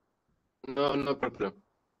 No, no problem.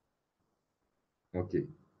 Okay.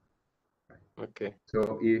 Okay.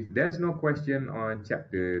 So if there's no question on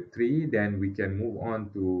chapter 3, then we can move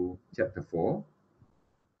on to chapter 4.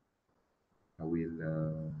 I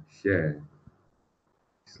will share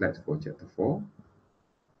slides for chapter 4.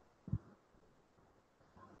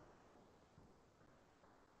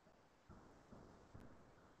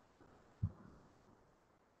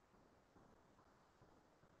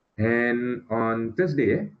 And on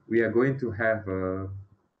Thursday, we are going to have a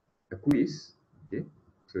quiz. Okay,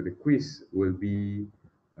 so the quiz will be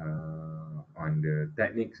on the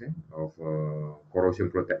techniques of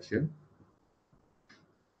corrosion protection.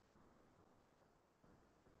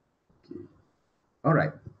 Okay. All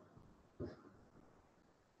right.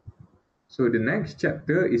 So the next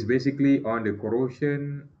chapter is basically on the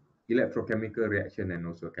corrosion, electrochemical reaction, and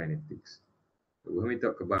also kinetics. So when we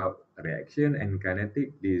talk about reaction and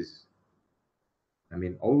kinetic, this, I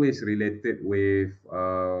mean, always related with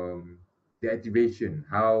the activation,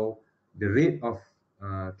 how the rate of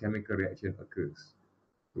chemical reaction occurs.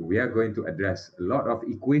 We are going to address a lot of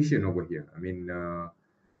equation over here.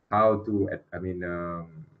 How to,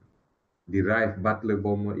 derive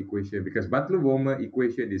Butler-Volmer equation, because Butler-Volmer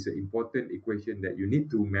equation is an important equation that you need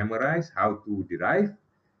to memorize how to derive.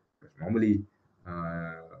 Because normally,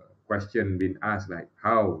 question been asked like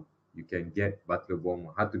how you can get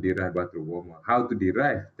Butler-Volmer, how to derive Butler-Volmer, how to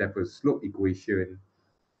derive taper-slope equation,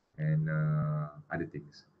 and other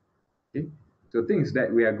things. Okay, so things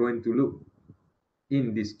that we are going to look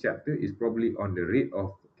in this chapter is probably on the rate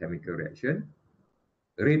of chemical reaction,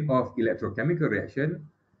 rate of electrochemical reaction,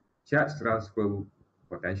 charge transfer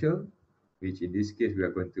potential, which in this case we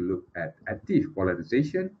are going to look at active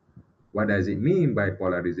polarization. What does it mean by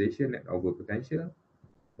polarization and overpotential?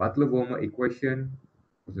 Butler-Volmer equation,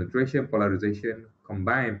 concentration polarization,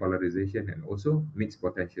 combined polarization, and also mixed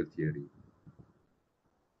potential theory.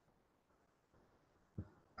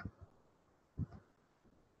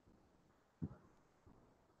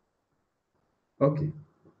 Okay,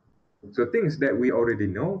 so things that we already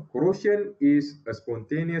know, corrosion is a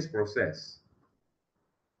spontaneous process.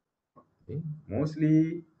 Okay.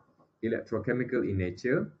 Mostly electrochemical in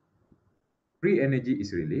nature. Free energy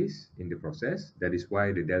is released in the process. That is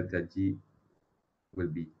why the delta G will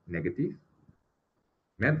be negative.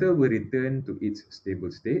 Metal will return to its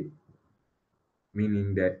stable state,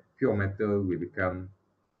 meaning that pure metal will become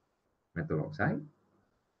metal oxide.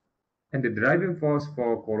 And the driving force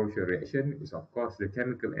for corrosion reaction is, of course, the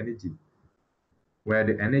chemical energy, where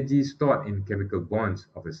the energy is stored in chemical bonds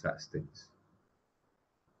of a substance.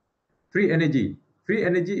 Free energy. Free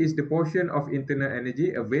energy is the portion of internal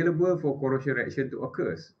energy available for corrosion reaction to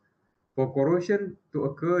occur. For corrosion to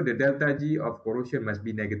occur, the delta G of corrosion must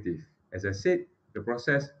be negative. As I said, the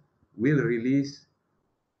process will release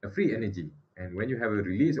a free energy. And when you have a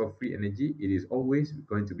release of free energy, it is always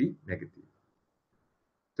going to be negative.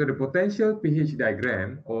 So the potential pH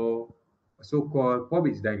diagram, or so-called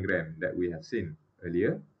Povich diagram that we have seen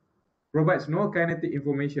earlier, provides no kinetic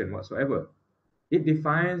information whatsoever. It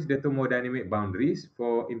defines the thermodynamic boundaries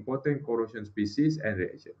for important corrosion species and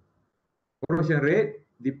reaction. Corrosion rate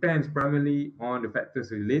depends primarily on the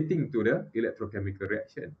factors relating to the electrochemical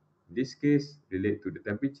reaction. In this case, relate to the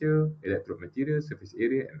temperature, electrode material, surface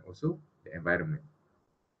area, and also the environment.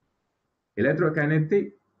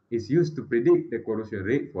 Electrokinetic is used to predict the corrosion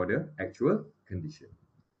rate for the actual condition.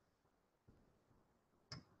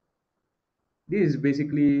 This is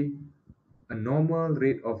basically a normal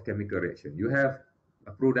rate of chemical reaction. You have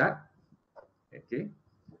a product, okay,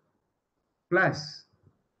 plus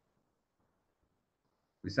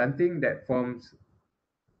with something that forms,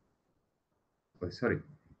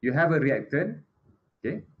 you have a reactant,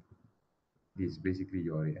 okay, this is basically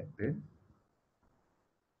your reactant,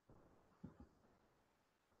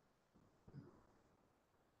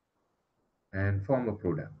 and form a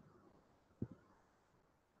product.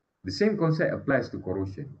 The same concept applies to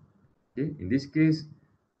corrosion. Okay, in this case,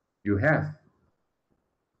 you have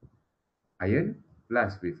iron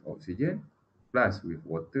plus with oxygen plus with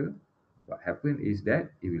water. What happens is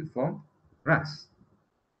that it will form rust.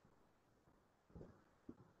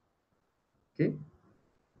 Okay,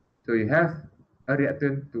 so you have a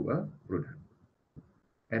reactant to a product,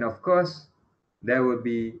 and of course there will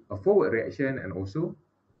be a forward reaction and also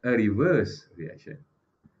a reverse reaction.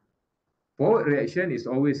 Forward reaction is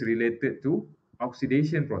always related to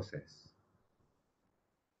oxidation process,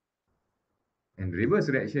 and reverse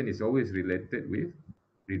reaction is always related with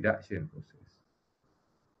reduction process.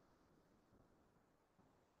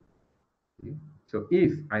 Okay. So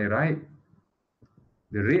if I write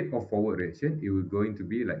the rate of forward reaction, it will going to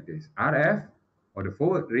be like this. RF, or the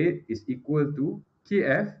forward rate, is equal to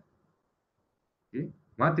Kf, okay,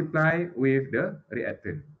 multiply with the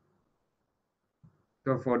reactant.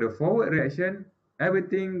 So for the forward reaction,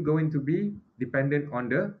 everything going to be dependent on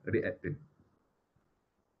the reactant.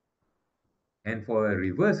 And for a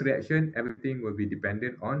reverse reaction, everything will be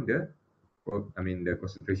dependent on the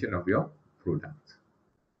concentration of your product.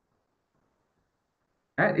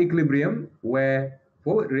 At equilibrium, where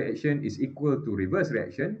forward reaction is equal to reverse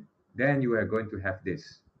reaction, then you are going to have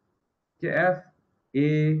this. Kf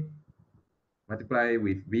A multiply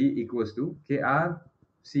with B equals to Kr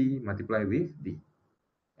C multiply with D.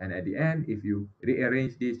 And at the end, if you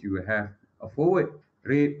rearrange this, you will have a forward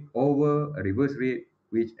rate over a reverse rate,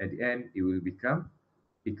 which at the end, it will become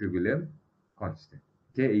equilibrium constant,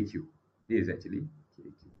 KEQ. This is actually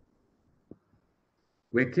KEQ.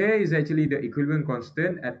 Where K is actually the equilibrium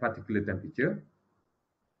constant at particular temperature,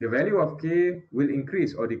 the value of K will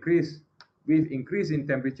increase or decrease with increase in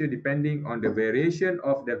temperature depending on the variation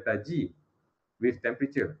of delta G with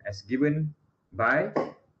temperature as given by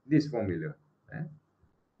this formula.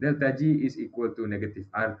 delta G is equal to negative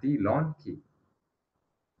RT ln K.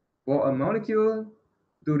 For a molecule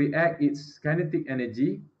to react its kinetic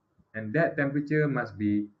energy, and that temperature must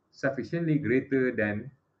be sufficiently greater than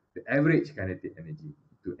the average kinetic energy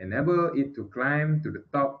to enable it to climb to the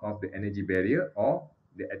top of the energy barrier or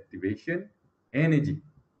the activation energy.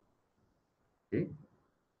 Okay.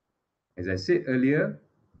 As I said earlier,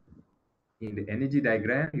 in the energy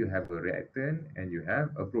diagram, you have a reactant and you have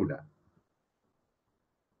a product.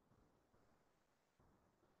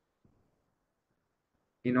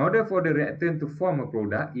 In order for the reactant to form a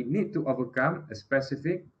product, it needs to overcome a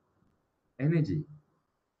specific energy.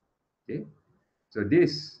 Okay, so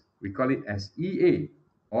this we call it as EA,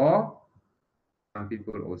 or some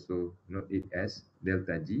people also note it as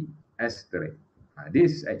delta G asterisk.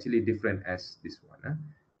 This is actually different as this one.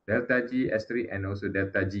 Delta G asterisk and also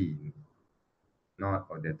delta G, not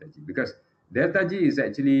or delta G, because delta G is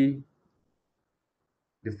actually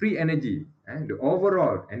the free energy, the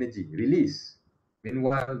overall energy release.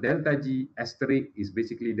 Meanwhile, delta G asterisk is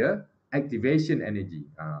basically the activation energy.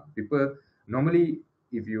 People normally,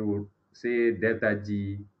 if you say delta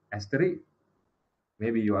G asterisk,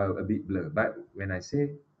 maybe you are a bit blur. But when I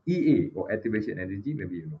say EA or activation energy,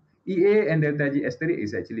 maybe you know. EA and delta G asterisk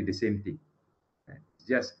is actually the same thing. It's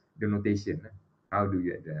just the notation. How do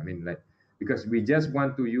you, I mean, like, because we just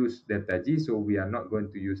want to use delta G, so we are not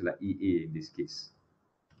going to use like EA in this case.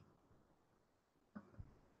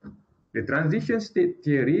 The transition state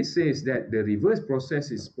theory says that the reverse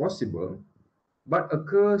process is possible, but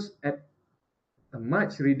occurs at a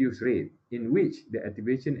much reduced rate, in which the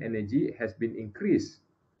activation energy has been increased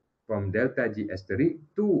from delta G asterisk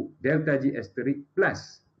to delta G asterisk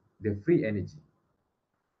plus the free energy.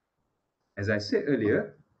 As I said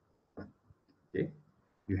earlier, okay,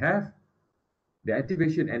 you have the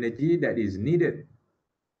activation energy that is needed.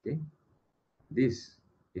 Okay, this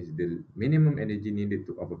is the minimum energy needed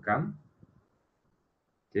to overcome.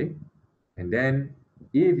 Okay, and then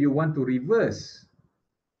if you want to reverse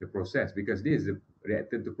the process, because this is a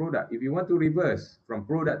reactant to product, if you want to reverse from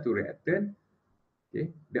product to reactant, okay,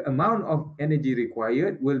 the amount of energy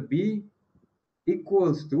required will be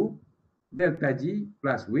equals to delta G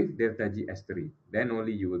plus with delta G asterisk. Then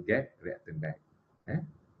only you will get reactant back.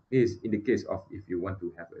 This is in the case of if you want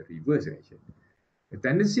to have a reverse reaction. The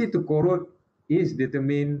tendency to corrode is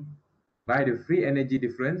determined by the free energy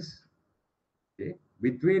difference, okay,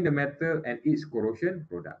 between the metal and its corrosion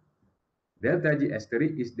product. Delta G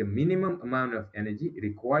asterisk is the minimum amount of energy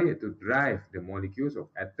required to drive the molecules of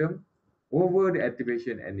atom over the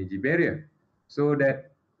activation energy barrier, so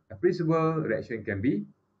that a principal reaction can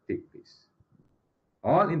take place.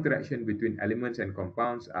 All interaction between elements and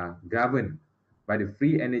compounds are governed by the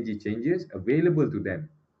free energy changes available to them.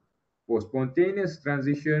 For spontaneous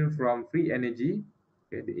transition from free energy,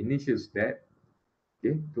 okay, the initial state,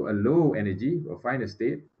 okay, to a low energy or final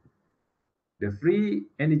state, the free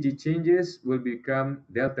energy changes will become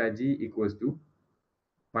delta G equals to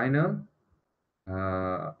final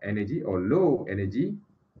energy or low energy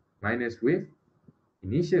minus with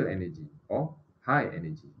initial energy or high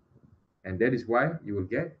energy. And that is why you will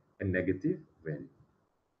get a negative value.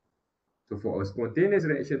 So for a spontaneous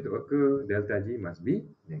reaction to occur, delta G must be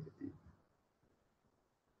negative.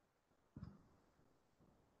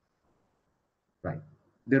 Right.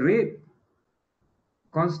 The rate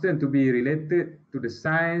constant to be related to the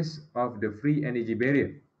size of the free energy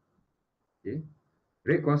barrier. Okay.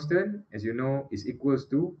 Rate constant, as you know, is equals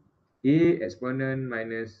to A exponent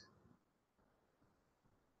minus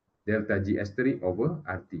delta G asterisk over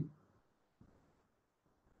RT.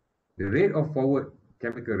 The rate of forward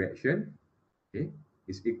chemical reaction, okay,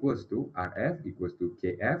 is equals to RF equals to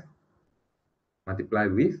KF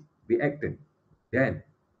multiplied with reactant. Then,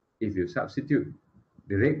 if you substitute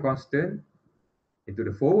the rate constant into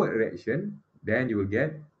the forward reaction, then you will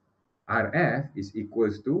get RF is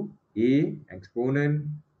equals to A exponent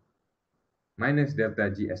minus delta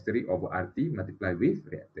G asterisk over RT multiplied with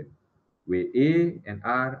reactant, where A and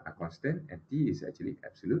R are constant and T is actually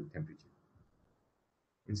absolute temperature.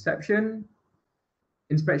 Inspection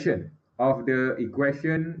of the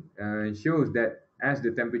equation shows that as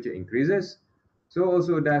the temperature increases, so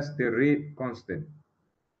also does the rate constant.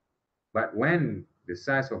 But when the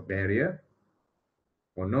size of barrier,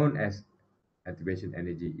 or known as activation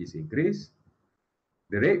energy, is increased,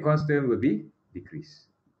 the rate constant will be decreased.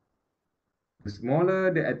 The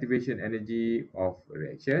smaller the activation energy of a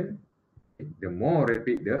reaction, the more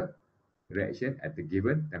rapid the reaction at the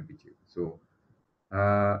given temperature. So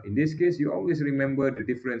in this case, you always remember the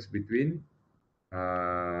difference between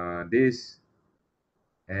this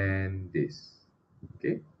and this.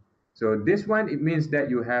 Okay, So this one, it means that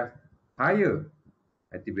you have higher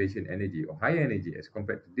activation energy or higher energy as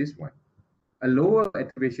compared to this one. A lower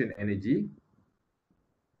activation energy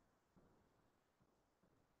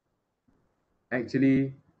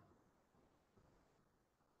actually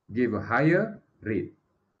give a higher rate.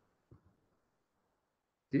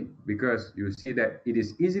 Okay, because you see that it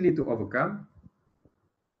is easily to overcome.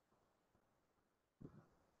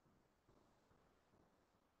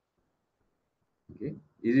 Okay,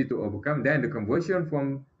 easy to overcome, then the conversion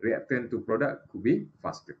from reactant to product could be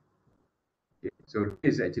faster. Okay, so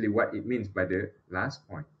this is actually what it means by the last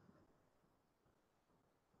point.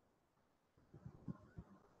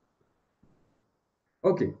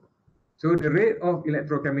 Okay, so the rate of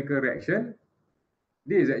electrochemical reaction,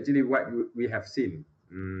 this is actually what we have seen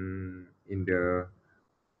in the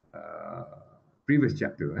previous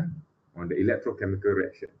chapter on the electrochemical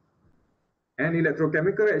reaction. An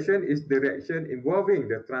electrochemical reaction is the reaction involving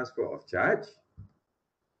the transfer of charge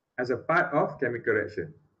as a part of chemical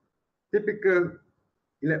reaction. Typical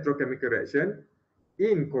electrochemical reaction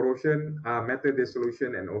in corrosion are metal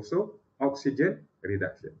dissolution and also oxygen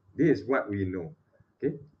reduction. This is what we know.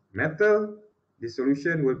 Okay, metal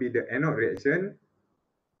dissolution will be the anode reaction.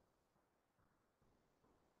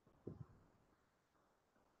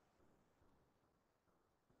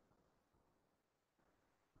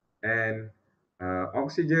 And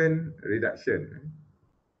oxygen reduction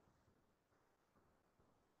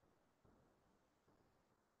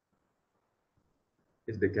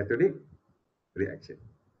is the cathodic reaction.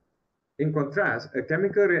 In contrast, a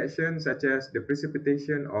chemical reaction such as the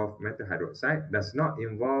precipitation of metal hydroxide does not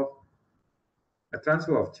involve a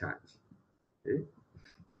transfer of charge. Okay?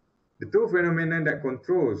 The two phenomena that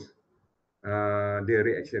controls the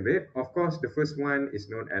reaction rate, of course, the first one is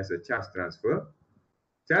known as a charge transfer.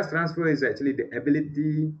 Charge transfer is actually the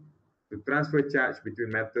ability to transfer charge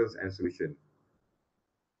between metals and solution.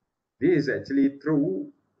 This is actually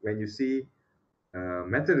true when you see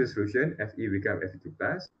metal dissolution, Fe become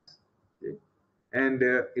Fe2+, okay? And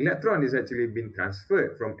the electron is actually being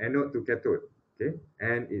transferred from anode to cathode, okay?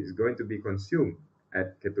 And it's going to be consumed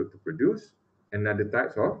at cathode to produce another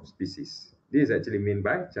types of species. This is actually meant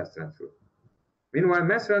by charge transfer. Meanwhile,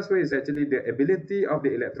 mass transfer is actually the ability of the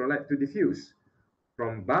electrolyte to diffuse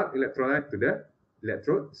from bulk electrolyte to the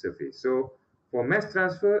electrode surface. So for mass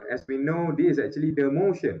transfer, as we know, this is actually the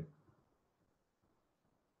motion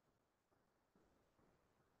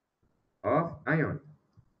of ion.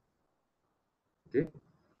 Okay,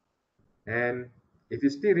 and if you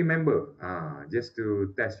still remember, just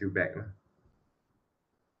to test you back,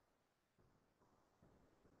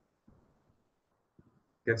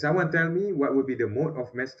 can someone tell me what would be the mode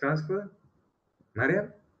of mass transfer?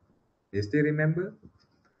 Mariam, you still remember?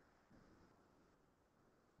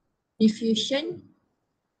 Diffusion,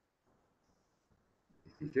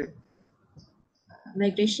 Diffusion,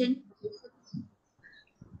 migration,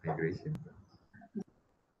 migration,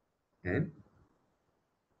 and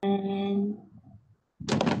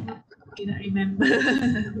cannot remember.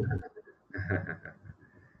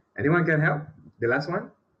 anyone can help? The last one?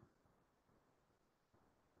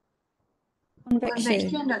 Convection.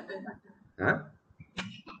 Convection, Doctor. Huh?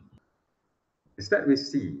 Start with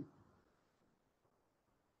C.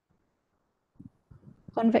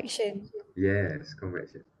 Convection. Yes,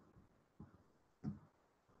 convection.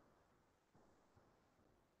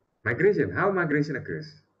 Migration, how migration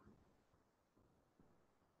occurs?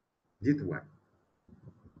 Due to what?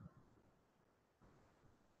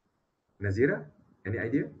 Nazira, any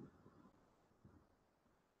idea?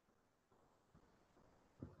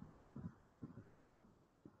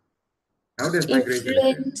 How does migration occur?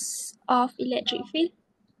 Influence of electric field.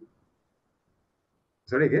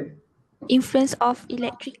 Sorry again? Influence of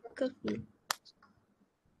electrical field.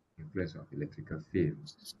 Influence of electrical field.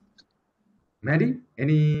 Maddie,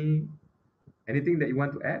 anything that you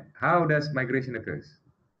want to add? How does migration occurs?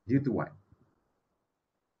 Due to what?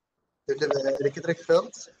 Due to the electric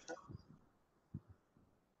fields.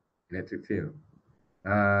 Electric field.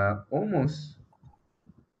 Almost.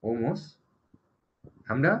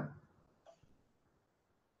 Hamda?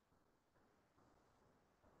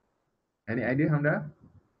 Any idea, Hamda?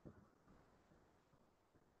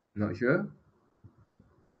 Not sure?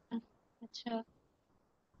 Not sure.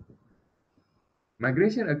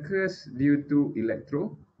 Migration occurs due to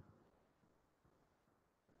electrostatic.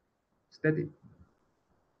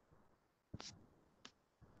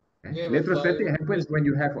 Yeah, but Electrostatic happens when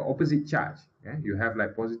you have an opposite charge. You have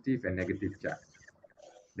like positive and negative charge.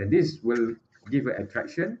 Then this will give an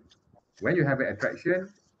attraction. When you have an attraction,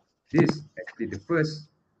 this is actually the first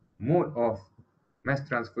mode of mass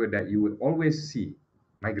transfer that you will always see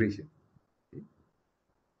migration. Okay.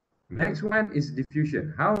 Next one is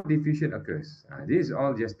diffusion. How diffusion occurs? This is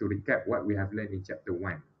all just to recap what we have learned in chapter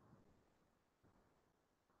 1.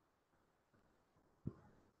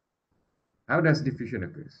 How does diffusion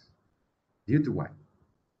occurs? Due to what?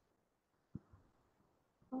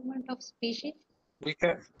 Movement of species.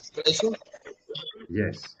 Calculation?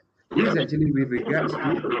 Yes. This is actually with regards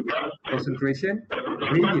to concentration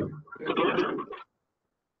gradient.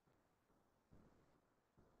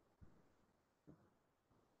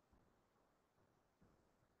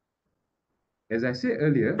 As I said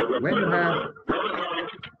earlier, when you have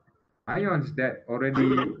ions that already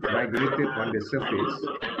migrated on the surface,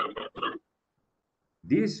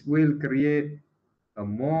 this will create a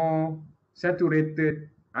more saturated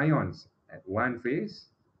ions at one phase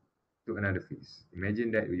to another phase.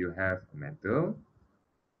 Imagine that you have a metal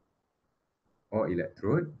or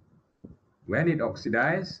electrode. When it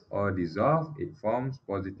oxidizes or dissolves, it forms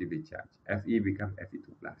positively charged. Fe becomes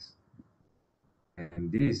Fe2 plus.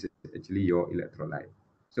 And this is actually your electrolyte.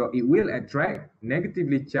 So it will attract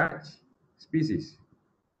negatively charged species.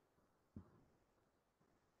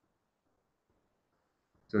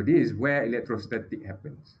 So this is where electrostatic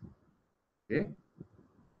happens. Okay.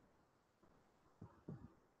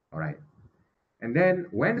 All right. And then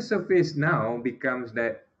when the surface now becomes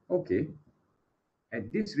that, okay,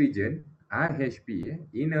 at this region, IHP,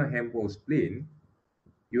 inner Helmholtz plane,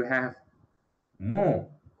 you have more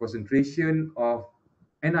concentration of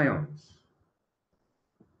anions.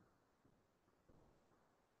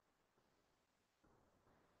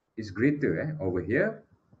 Is greater over here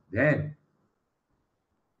than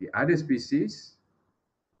the other species,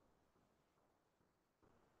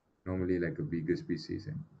 normally like a bigger species,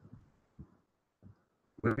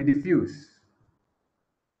 will be diffused,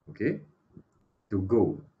 okay, to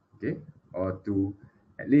go, okay, or to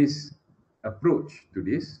at least approach to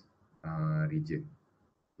this region.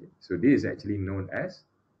 Okay. So this is actually known as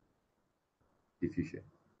diffusion,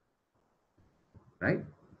 right?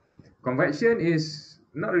 Convection is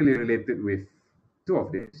not really related with two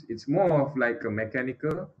of this. It's more of like a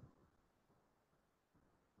mechanical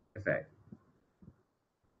effect.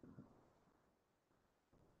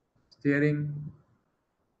 Stirring,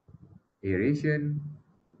 aeration,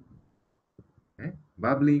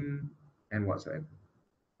 bubbling, and whatsoever.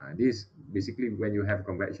 This basically when you have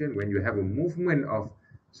convection, when you have a movement of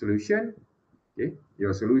solution, okay,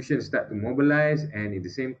 your solution start to mobilize, and at the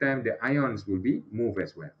same time the ions will be moved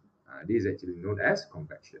as well. This is actually known as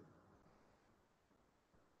convection.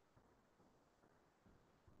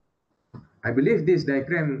 I believe this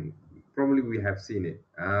diagram, probably we have seen it.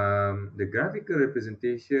 The graphical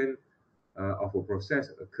representation of a process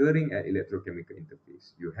occurring at electrochemical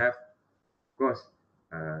interface. You have, of course,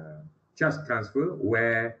 charge transfer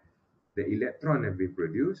where the electron have been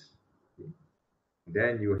produced. Okay.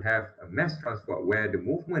 Then you have a mass transport where the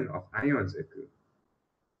movement of ions occur.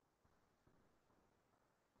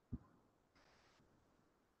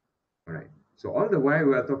 All right. So all the while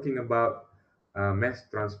we are talking about mass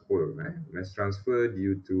transfer, right? Mass transfer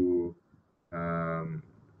due to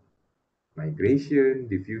migration,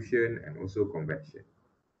 diffusion, and also convection,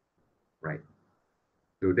 right?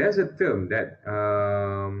 So there's a term that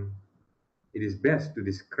it is best to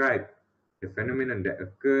describe the phenomenon that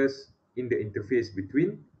occurs in the interface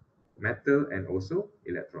between metal and also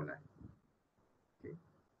electrolyte. Okay.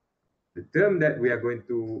 The term that we are going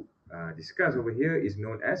to discuss over here is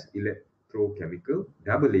known as electrochemical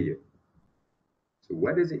double layer. So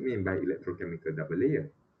what does it mean by electrochemical double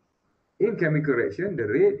layer? In chemical reaction, the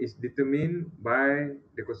rate is determined by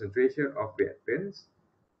the concentration of reactants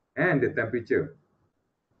and the temperature,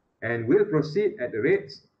 and will proceed at the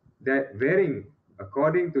rates that varying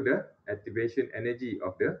according to the activation energy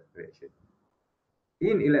of the reaction.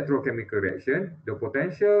 In electrochemical reaction, the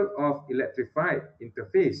potential of electrified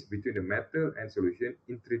interface between the metal and solution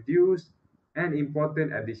introduce an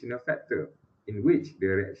important additional factor in which the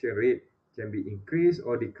reaction rate can be increased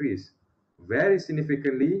or decreased very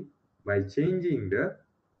significantly by changing the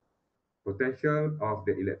potential of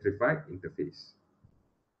the electrified interface.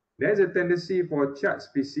 There is a tendency for charged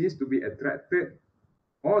species to be attracted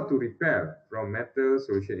or to repel from metal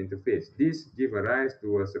solution interface. This gives rise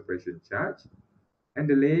to a separation charge, and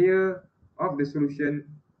the layer of the solution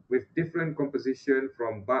with different composition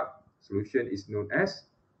from bulk solution is known as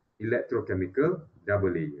electrochemical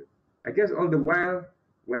double layer. I guess all the while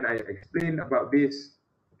when I explain about this,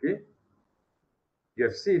 okay, you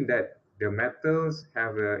have seen that the metals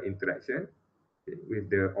have an interaction with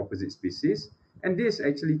the opposite species, and this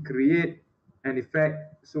actually create an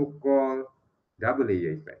effect so-called double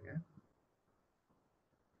layer effect.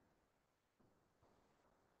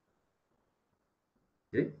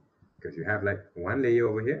 Okay, because you have like one layer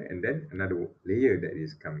over here and then another layer that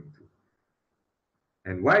is coming through.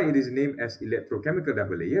 And why it is named as electrochemical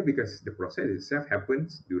double layer? Because the process itself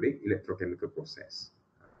happens during electrochemical process.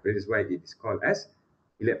 That is why it is called as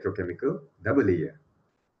electrochemical double layer.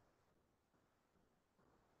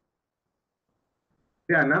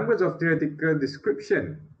 There are numbers of theoretical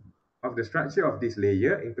description of the structure of this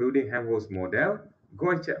layer, including Helmholtz model,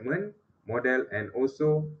 Goy-Chapman model, and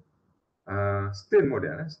also Stern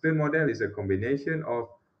model. Stern model is a combination of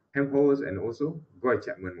Helmholtz and also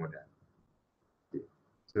Goy-Chapman model. Okay.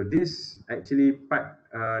 So this actually part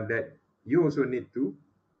that you also need to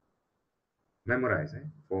memorize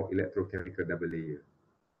for electrochemical double layer.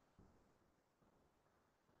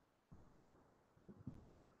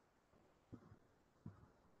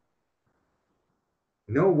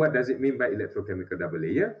 Now, what does it mean by electrochemical double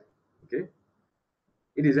layer? Okay,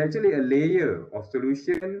 it is actually a layer of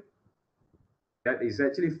solution that is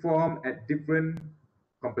actually formed at different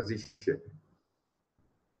composition.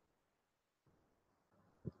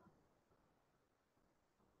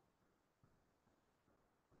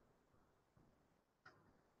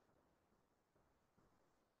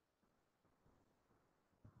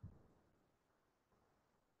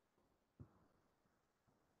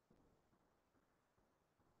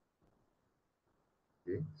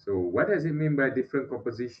 Okay, so what does it mean by different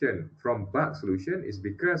composition from bulk solution is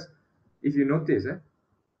because if you notice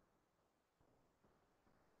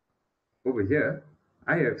over here,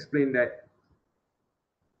 I explained that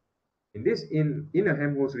in this inner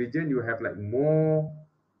Helmholtz region, you have like more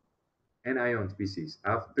anion species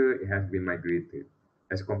after it has been migrated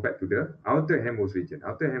as compared to the outer Helmholtz region.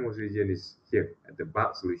 Outer Helmholtz region is here at the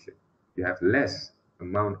bulk solution. You have less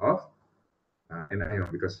amount of anion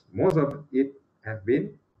because most of it have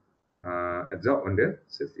been absorbed on the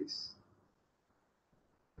surface.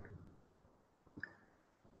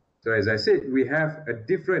 So as I said, we have a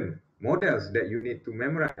different models that you need to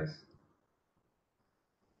memorize.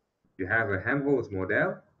 You have a Helmholtz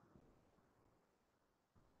model,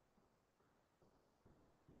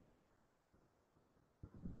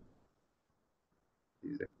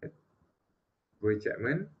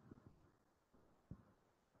 Goy-Chapman,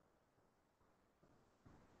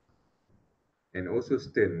 and also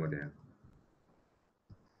Stern model.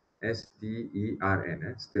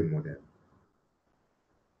 S-T-E-R-N, Stern model.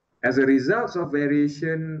 As a result of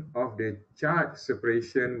variation of the charge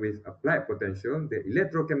separation with applied potential, the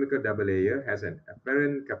electrochemical double layer has an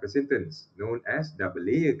apparent capacitance known as double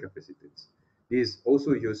layer capacitance. This is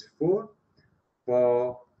also useful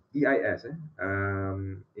for EIS.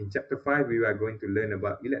 In chapter 5, we are going to learn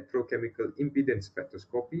about electrochemical impedance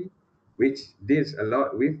spectroscopy, which deals a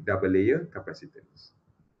lot with double layer capacitance.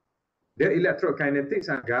 The electrokinetics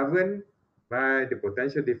are governed by the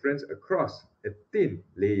potential difference across a thin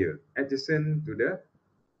layer adjacent to the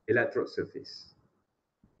electrode surface.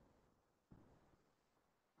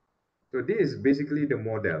 So this is basically the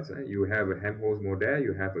models. You have a Helmholtz model,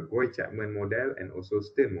 you have a Goy-Chapman model, and also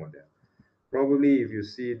Stern model. Probably if you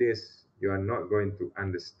see this, you are not going to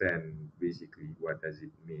understand basically what does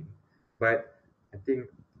it mean. But I think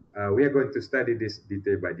we are going to study this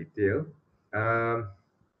detail by detail.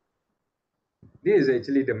 This is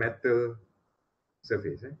actually the metal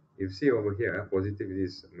surface. You see over here, positive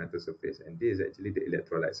is metal surface, and this is actually the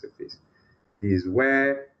electrolyte surface. This is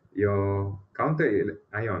where your counter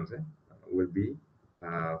ions will be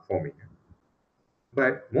forming.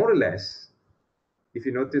 But more or less, if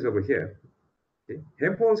you notice over here, okay,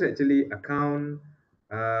 Helmholtz actually account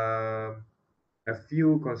a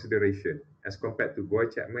few considerations as compared to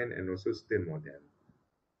Goy-Chapman and also Stern model.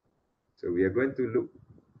 So we are going to look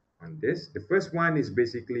on this. The first one is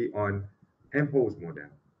basically on Helmholtz model.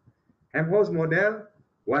 Helmholtz model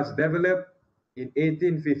was developed in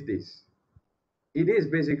 1850s. It is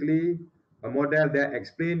basically a model that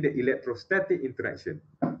explains the electrostatic interaction.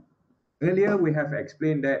 Earlier, we have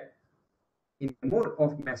explained that in the mode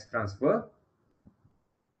of mass transfer,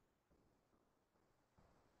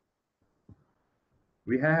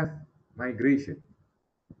 we have migration,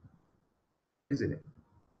 isn't it?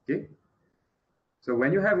 Okay. So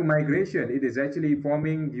when you have a migration, it is actually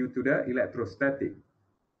forming due to the electrostatic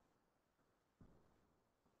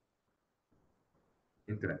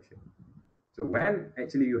interaction. So when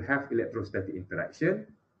actually you have electrostatic interaction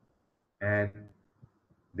and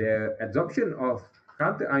the absorption of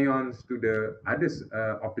counter ions to the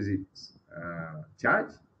other opposite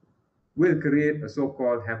charge will create a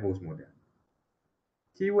so-called Helmholtz model.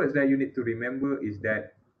 Keywords that you need to remember is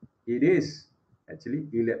that it is actually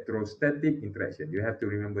electrostatic interaction. You have to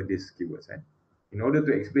remember these keywords in order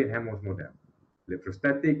to explain Helmholtz model.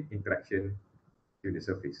 Electrostatic interaction to the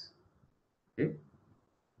surface. Okay,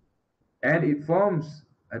 and it forms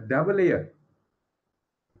a double layer.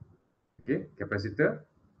 Okay, capacitor,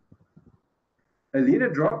 a linear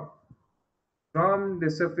drop from the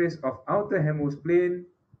surface of outer Helmholtz plane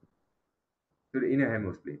to the inner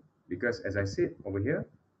Helmholtz plane. Because as I said over here,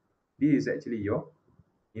 this is actually your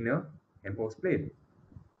inner Helmholtz plane.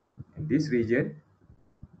 And this region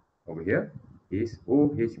over here is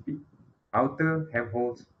OHP, outer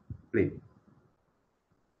Helmholtz plane.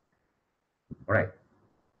 All right.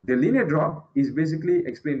 The linear drop is basically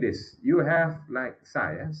explain this. You have like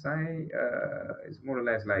psi. Psi is more or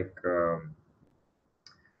less like the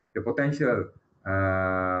potential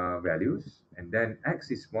values, and then x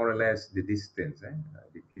is more or less the distance,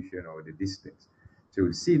 diffusion or the distance. So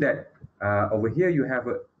you see that over here you have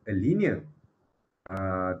a linear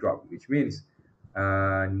drop, which means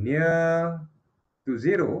near to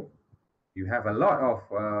zero, you have a lot of,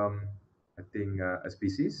 I think, a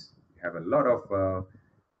species. You have a lot of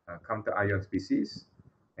counter ion species,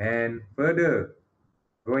 and further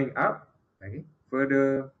going up, okay,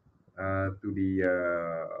 further to the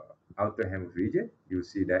outer Helmholtz region, you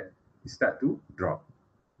see that it start to drop.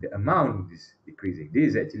 The amount is decreasing. This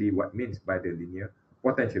is actually what means by the linear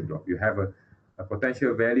potential drop. You have a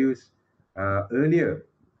potential values earlier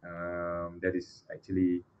that is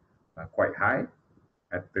actually quite high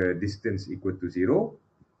at the distance equal to zero,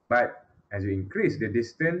 but as you increase the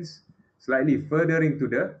distance slightly further into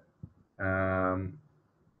the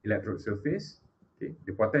electrode surface, okay,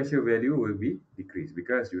 the potential value will be decreased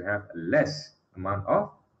because you have a less amount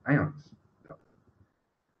of ions.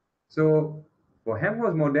 So for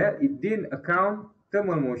Helmholtz model, it didn't account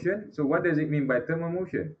thermal motion. So what does it mean by thermal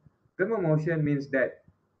motion? Thermal motion means that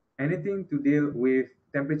anything to deal with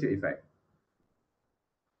temperature effect.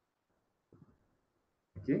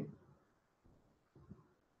 Okay.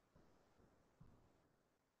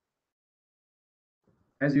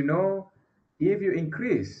 As you know, if you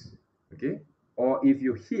increase, okay, or if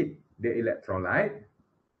you heat the electrolyte,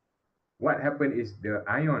 what happens is the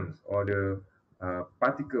ions or the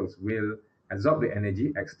particles will absorb the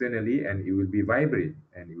energy externally, and it will be vibrate,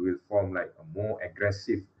 and it will form like a more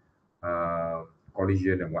aggressive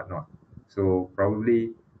collision and whatnot. So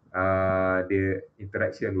probably the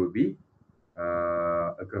interaction will be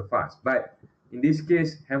occur fast. But in this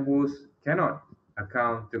case, Helmholtz cannot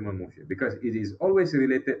account thermal motion because it is always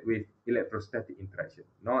related with electrostatic interaction,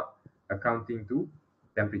 not accounting to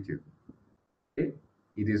temperature. Okay?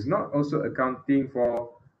 It is not also accounting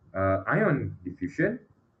for ion diffusion.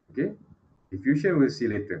 Okay, diffusion we'll see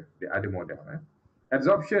later, the other model.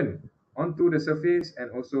 Absorption onto the surface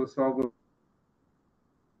and also solvent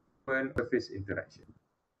surface interaction.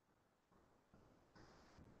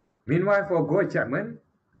 Meanwhile, for Goy-Chapman,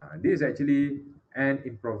 this is actually an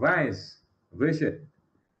improvised version,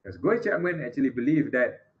 because Goy-Chapman actually believed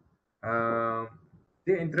that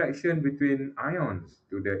the interaction between ions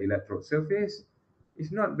to the electrode surface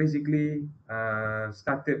is not basically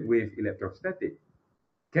started with electrostatic,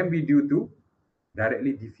 can be due to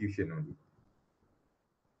directly diffusion only.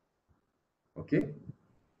 Okay,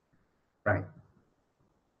 right.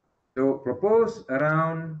 So proposed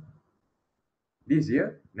around this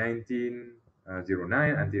year,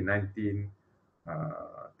 1909 until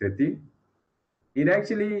 1913, it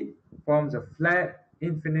actually forms a flat,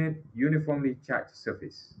 infinite, uniformly charged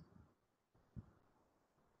surface.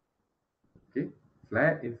 Okay,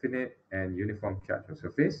 flat, infinite, and uniform charge of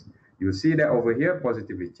surface. You'll see that over here,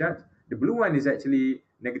 positively charged. The blue one is actually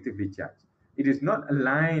negatively charged. It is not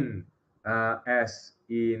aligned as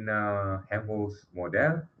in Helmholtz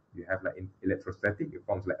model. You have like in electrostatic, it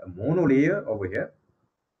forms like a monolayer over here.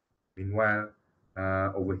 Meanwhile,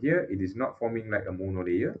 over here, it is not forming like a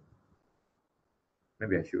monolayer.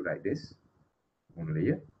 Maybe I should write this,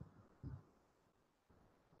 monolayer.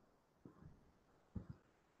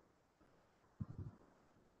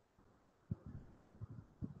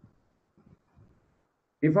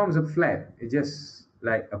 It forms a flat, it's just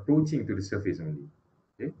like approaching to the surface only,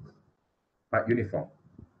 okay, but uniform.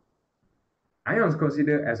 Ions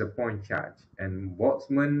considered as a point charge, and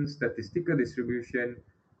Boltzmann's statistical distribution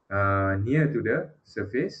near to the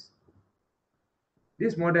surface.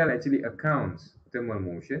 This model actually accounts thermal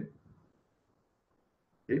motion,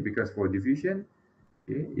 okay, because for diffusion,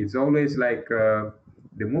 okay, it's always like the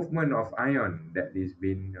movement of ion that is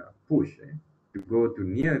being pushed to go to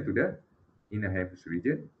near to the inner Helmholtz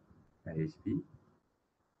region, IHP.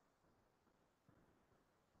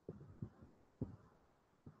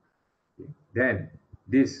 Okay. Then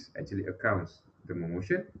this actually accounts thermal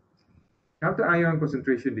motion. Counter ion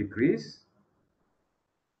concentration decrease.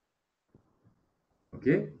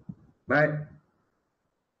 Okay, but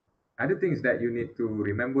other things that you need to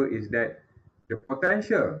remember is that the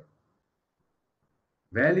potential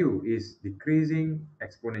value is decreasing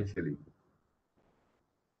exponentially.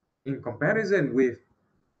 In comparison with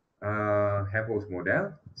Helmholtz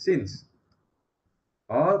model, since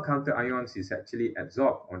all counter ions is actually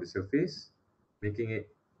absorbed on the surface, making it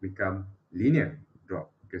become linear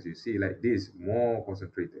drop, because you see like this more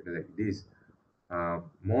concentrated, like this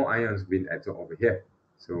more ions being absorbed over here.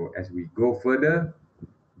 So as we go further,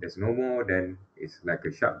 there's no more, then it's like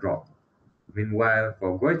a sharp drop. Meanwhile,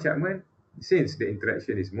 for Gouy-Chapman, since the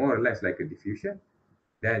interaction is more or less like a diffusion,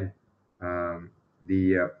 then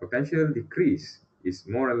the potential decrease is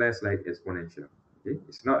more or less like exponential. Okay?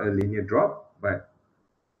 It's not a linear drop, but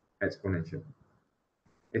exponential.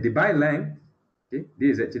 A Debye length, okay,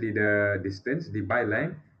 this is actually the distance, Debye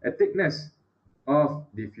length, a thickness of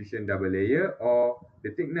diffusion double layer, or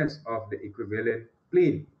the thickness of the equivalent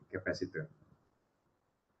plane capacitor.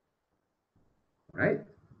 Right?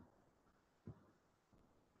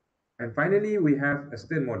 And finally, we have a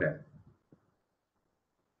Stern model.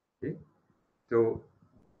 Okay? So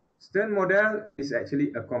Stern model is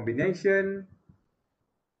actually a combination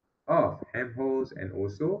of Helmholtz and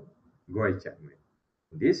also Gouy-Chapman.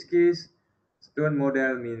 In this case, Stern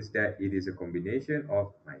model means that it is a combination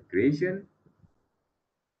of migration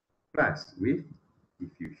plus with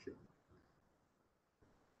diffusion.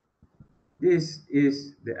 This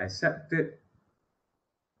is the accepted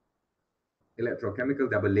electrochemical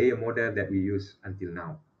double layer model that we use until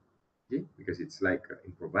now. Okay? Because it's like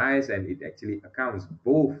improvised and it actually accounts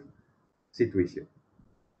both situations.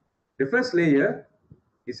 The first layer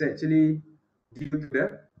is actually due to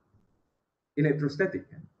the electrostatic,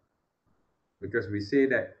 because we say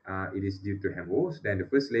that it is due to Helmholtz. Then the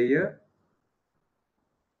first layer,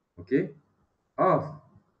 okay, of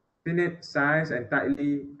finite size and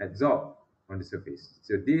tightly adsorbed on the surface.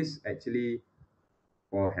 So this actually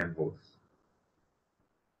for Helmholtz.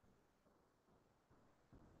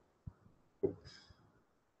 Oops.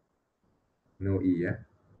 No E, yeah.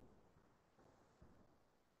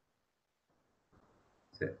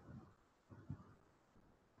 Set.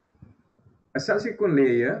 A subsequent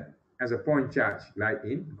layer has a point charge, like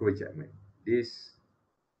in Gouy-Chapman. This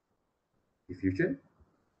diffusion,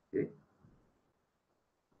 okay.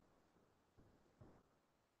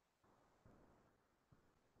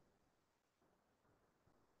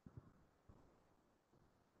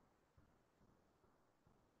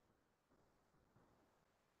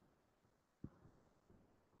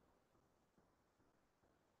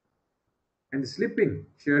 And the slipping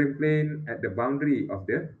shearing plane at the boundary of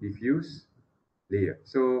the diffuse layer.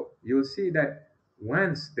 So you'll see that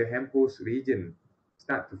once the Helmholtz region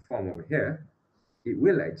start to form over here, it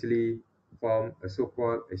will actually form a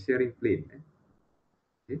so-called a shearing plane.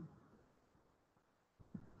 Okay.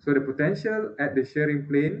 So the potential at the shearing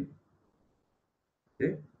plane,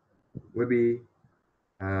 okay, will be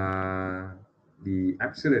the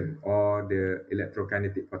epsilon, or the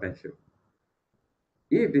electrokinetic potential.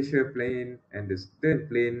 If the shear plane and the stern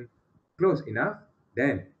plane close enough,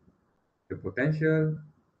 then the potential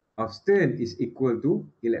of stern is equal to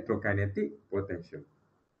electrokinetic potential.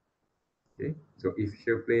 Okay, so if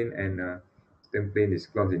shear plane and stern plane is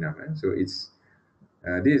close enough, so it's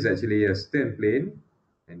this is actually a stern plane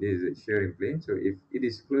and this is a shearing plane. So if it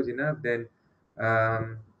is close enough, then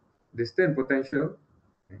the stern potential,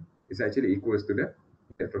 okay, is actually equals to the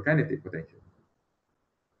electrokinetic potential.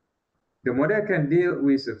 The model can deal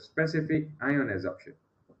with a specific ion absorption.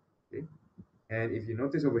 Okay, and if you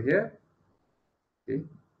notice over here, okay,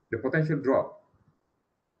 the potential drop.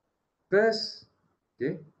 First,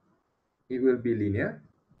 okay, it will be linear,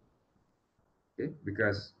 okay,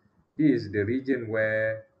 because this is the region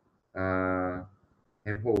where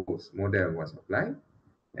Helmholtz model was applied,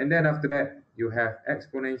 and then after that you have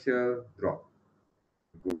exponential drop,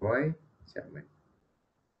 Gouy-Chapman.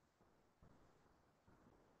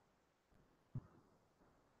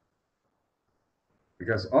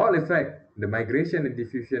 Because all effect, the migration and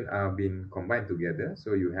diffusion are being combined together.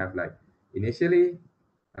 So you have like initially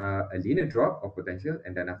a linear drop of potential,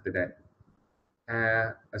 and then after that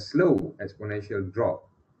a slow exponential drop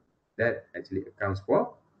that actually accounts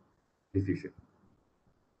for diffusion.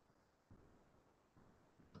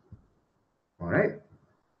 All right.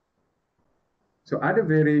 So other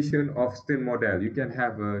variation of Stern model, you can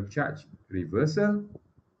have a charge reversal.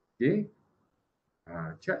 Okay,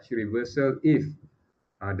 charge reversal if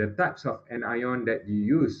the types of anion that you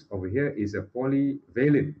use over here is a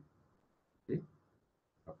polyvalent, okay,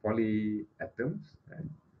 a polyatoms, right?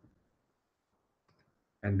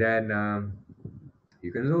 And then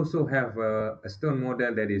you can also have a Stern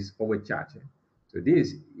model that is overcharged. So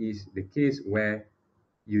this is the case where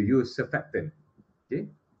you use surfactant, okay,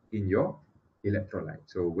 in your electrolyte.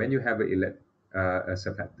 So when you have a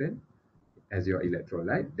surfactant as your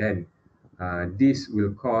electrolyte, then this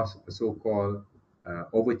will cause a so-called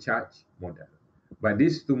overcharge model. But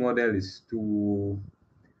this two model is too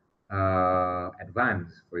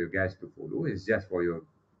advanced for you guys to follow. It's just for your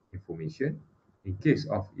information. In case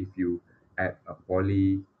of if you add a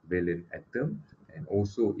polyvalent atom, and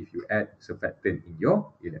also if you add surfactant in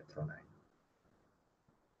your electrolyte.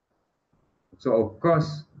 So of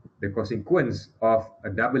course, the consequence of a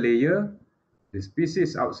double layer, the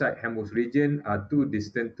species outside Helmholtz region are too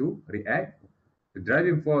distant to react. The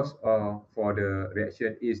driving force for the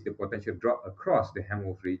reaction is the potential drop across the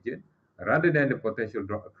Helmholtz region rather than the potential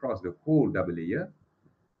drop across the whole double layer.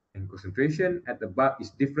 And concentration at the bulk is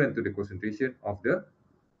different to the concentration of the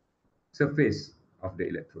surface of the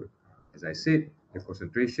electrode. As I said, the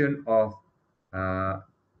concentration of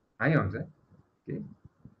ions, okay,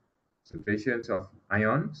 concentrations of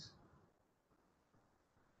ions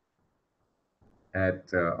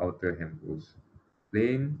at outer Helmholtz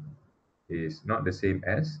plane is not the same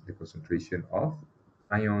as the concentration of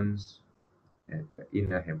ions at the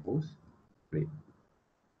inner Helmholtz plane.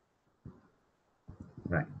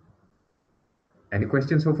 Right. Any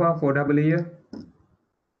questions so far for double layer?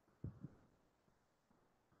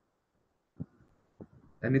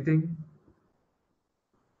 Anything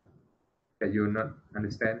that you not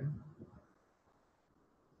understand?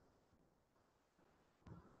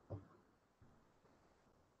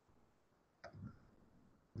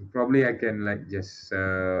 Probably I can like just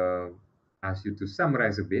ask you to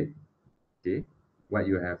summarize a bit, okay, what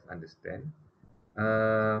you have understand.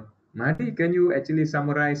 Mahdi, can you actually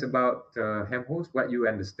summarize about Helmholtz, what you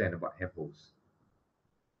understand about Helmholtz?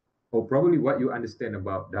 Or probably what you understand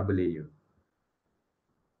about double layer?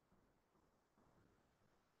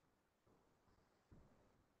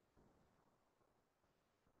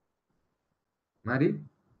 Mahdi?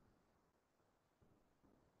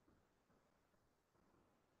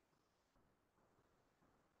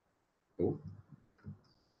 Oh.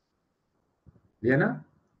 Liana?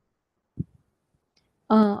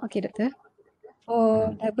 Okay, Doctor.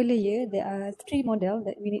 For double layer, there are three models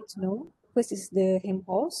that we need to know. First is the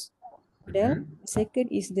Helmholtz model. The second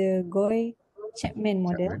is the Goy-Chapman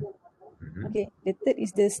model. Okay, the third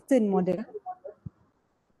is the Stern model.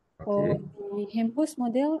 For Okay. the Helmholtz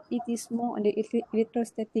model, it is more on the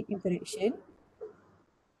electrostatic interaction.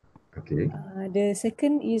 Okay. The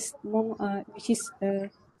second is more, which is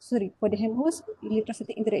for the Helmholtz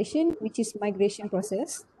electrostatic interaction, which is migration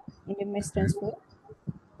process in the mass transfer.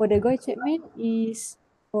 For the Goy-Chapman is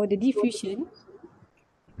for the diffusion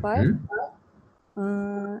part,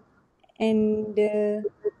 and the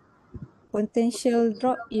potential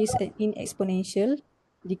drop is in exponential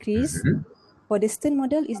decrease. For the Stern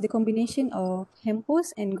model is the combination of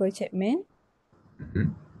Helmholtz and Goy-Chapman.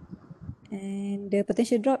 And the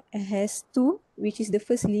potential drop has two, which is the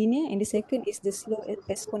first linear and the second is the slow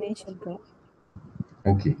exponential drop.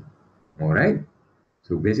 Okay. All right.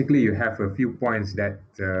 So basically, you have a few points that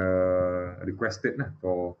requested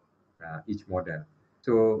for each model.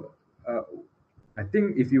 So I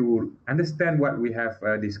think if you understand what we have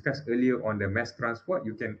discussed earlier on the mass transport,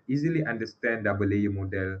 you can easily understand double layer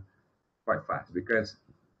model quite fast because,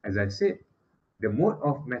 as I said, the mode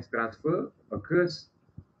of mass transfer occurs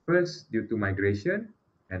first due to migration,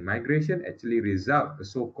 and migration actually result the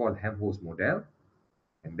so-called Helmholtz model,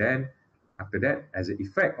 and then after that, as an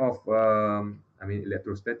effect of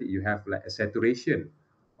electrostatic, you have like a saturation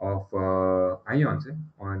of ions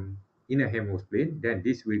on inner Helmholtz plane. Then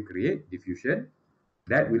this will create diffusion.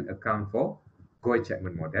 That will account for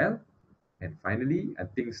Goy-Chapman model. And finally, I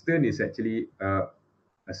think Stern is actually a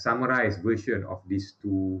summarized version of these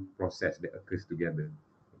two processes that occurs together.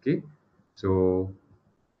 Okay, so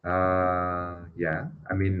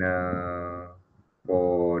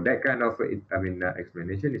for that kind of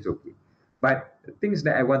explanation, it's okay. But things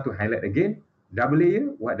that I want to highlight again, double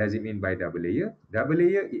layer. What does it mean by double layer? Double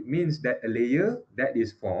layer, it means that a layer that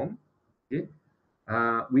is formed, okay,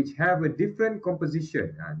 which have a different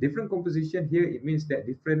composition. Different composition here, it means that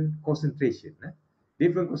different concentration.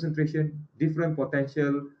 Different concentration, different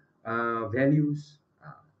potential values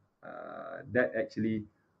that actually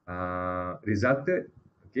resulted,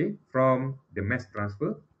 okay, from the mass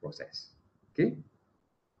transfer process. Okay.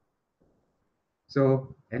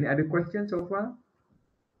 So, any other questions so far?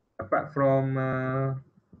 Apart from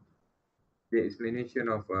the explanation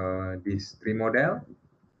of these three model?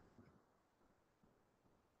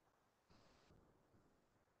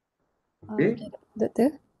 Okay.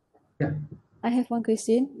 Doctor? Yeah. I have one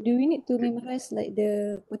question. Do we need to memorize like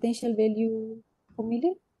the potential value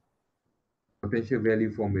formula? Potential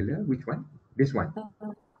value formula, which one? This one.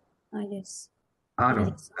 Yes.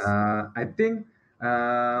 No. Yes. I think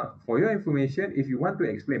for your information, if you want to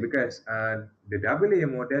explain, because the AA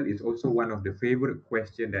model is also one of the favorite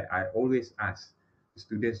questions that I always ask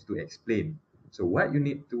students to explain. So what you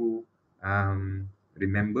need to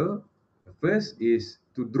remember first is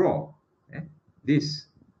to draw this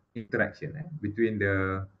interaction between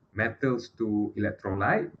the metals to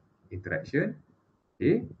electrolyte interaction.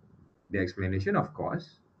 Okay, the explanation, of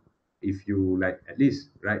course, if you like at least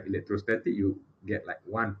write electrostatic, you get like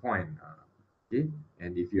 1 point. Okay,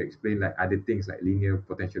 and if you explain like other things like linear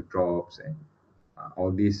potential drops and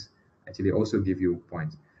all this, actually also give you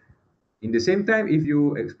points. In the same time, if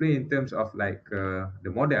you explain in terms of like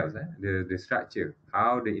the models, the structure,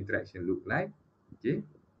 how the interaction look like, okay,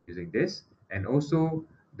 using this, and also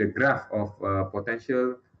the graph of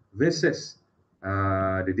potential versus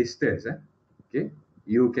the distance, okay,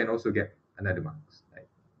 you can also get another marks like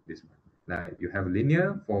this one. Like you have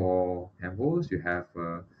linear for Helmholtz, you have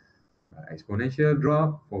exponential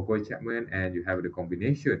drop for Goy-Chapman, and you have the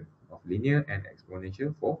combination of linear and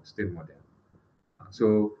exponential for Stern model.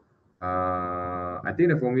 So I think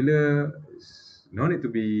the formula is no need to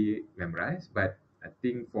be memorized, but I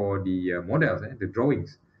think for the models, the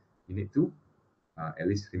drawings, you need to at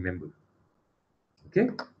least remember. Okay?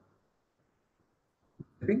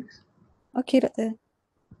 Thanks. Okay, Doctor.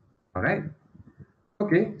 All right.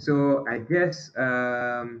 Okay, so I guess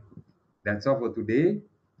that's all for today.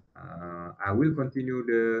 I will continue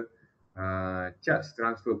the charge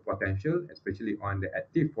transfer potential, especially on the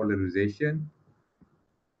active polarization,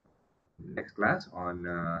 next class on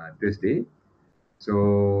Thursday.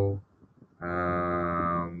 So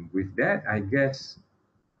with that, I guess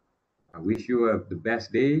I wish you the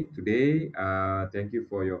best day today. Thank you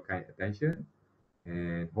for your kind attention,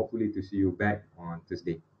 and hopefully to see you back on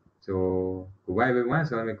Thursday. So goodbye everyone.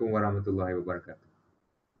 Assalamualaikum warahmatullahi wabarakatuh.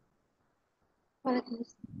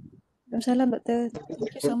 Waalaikumsalam, Doctor.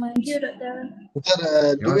 Thank you so much. Thank you, Doctor.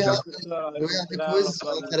 Do You're we have welcome. the quiz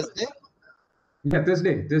on Thursday? Yeah,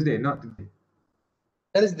 Thursday, not today.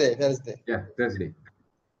 Thursday. Yeah, Thursday.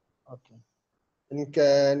 Okay. In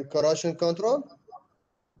corrosion control?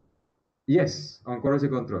 Yes, on corrosion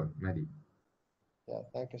control, Madi. Yeah,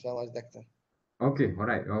 thank you so much, Doctor. Okay, all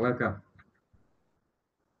right. You're welcome.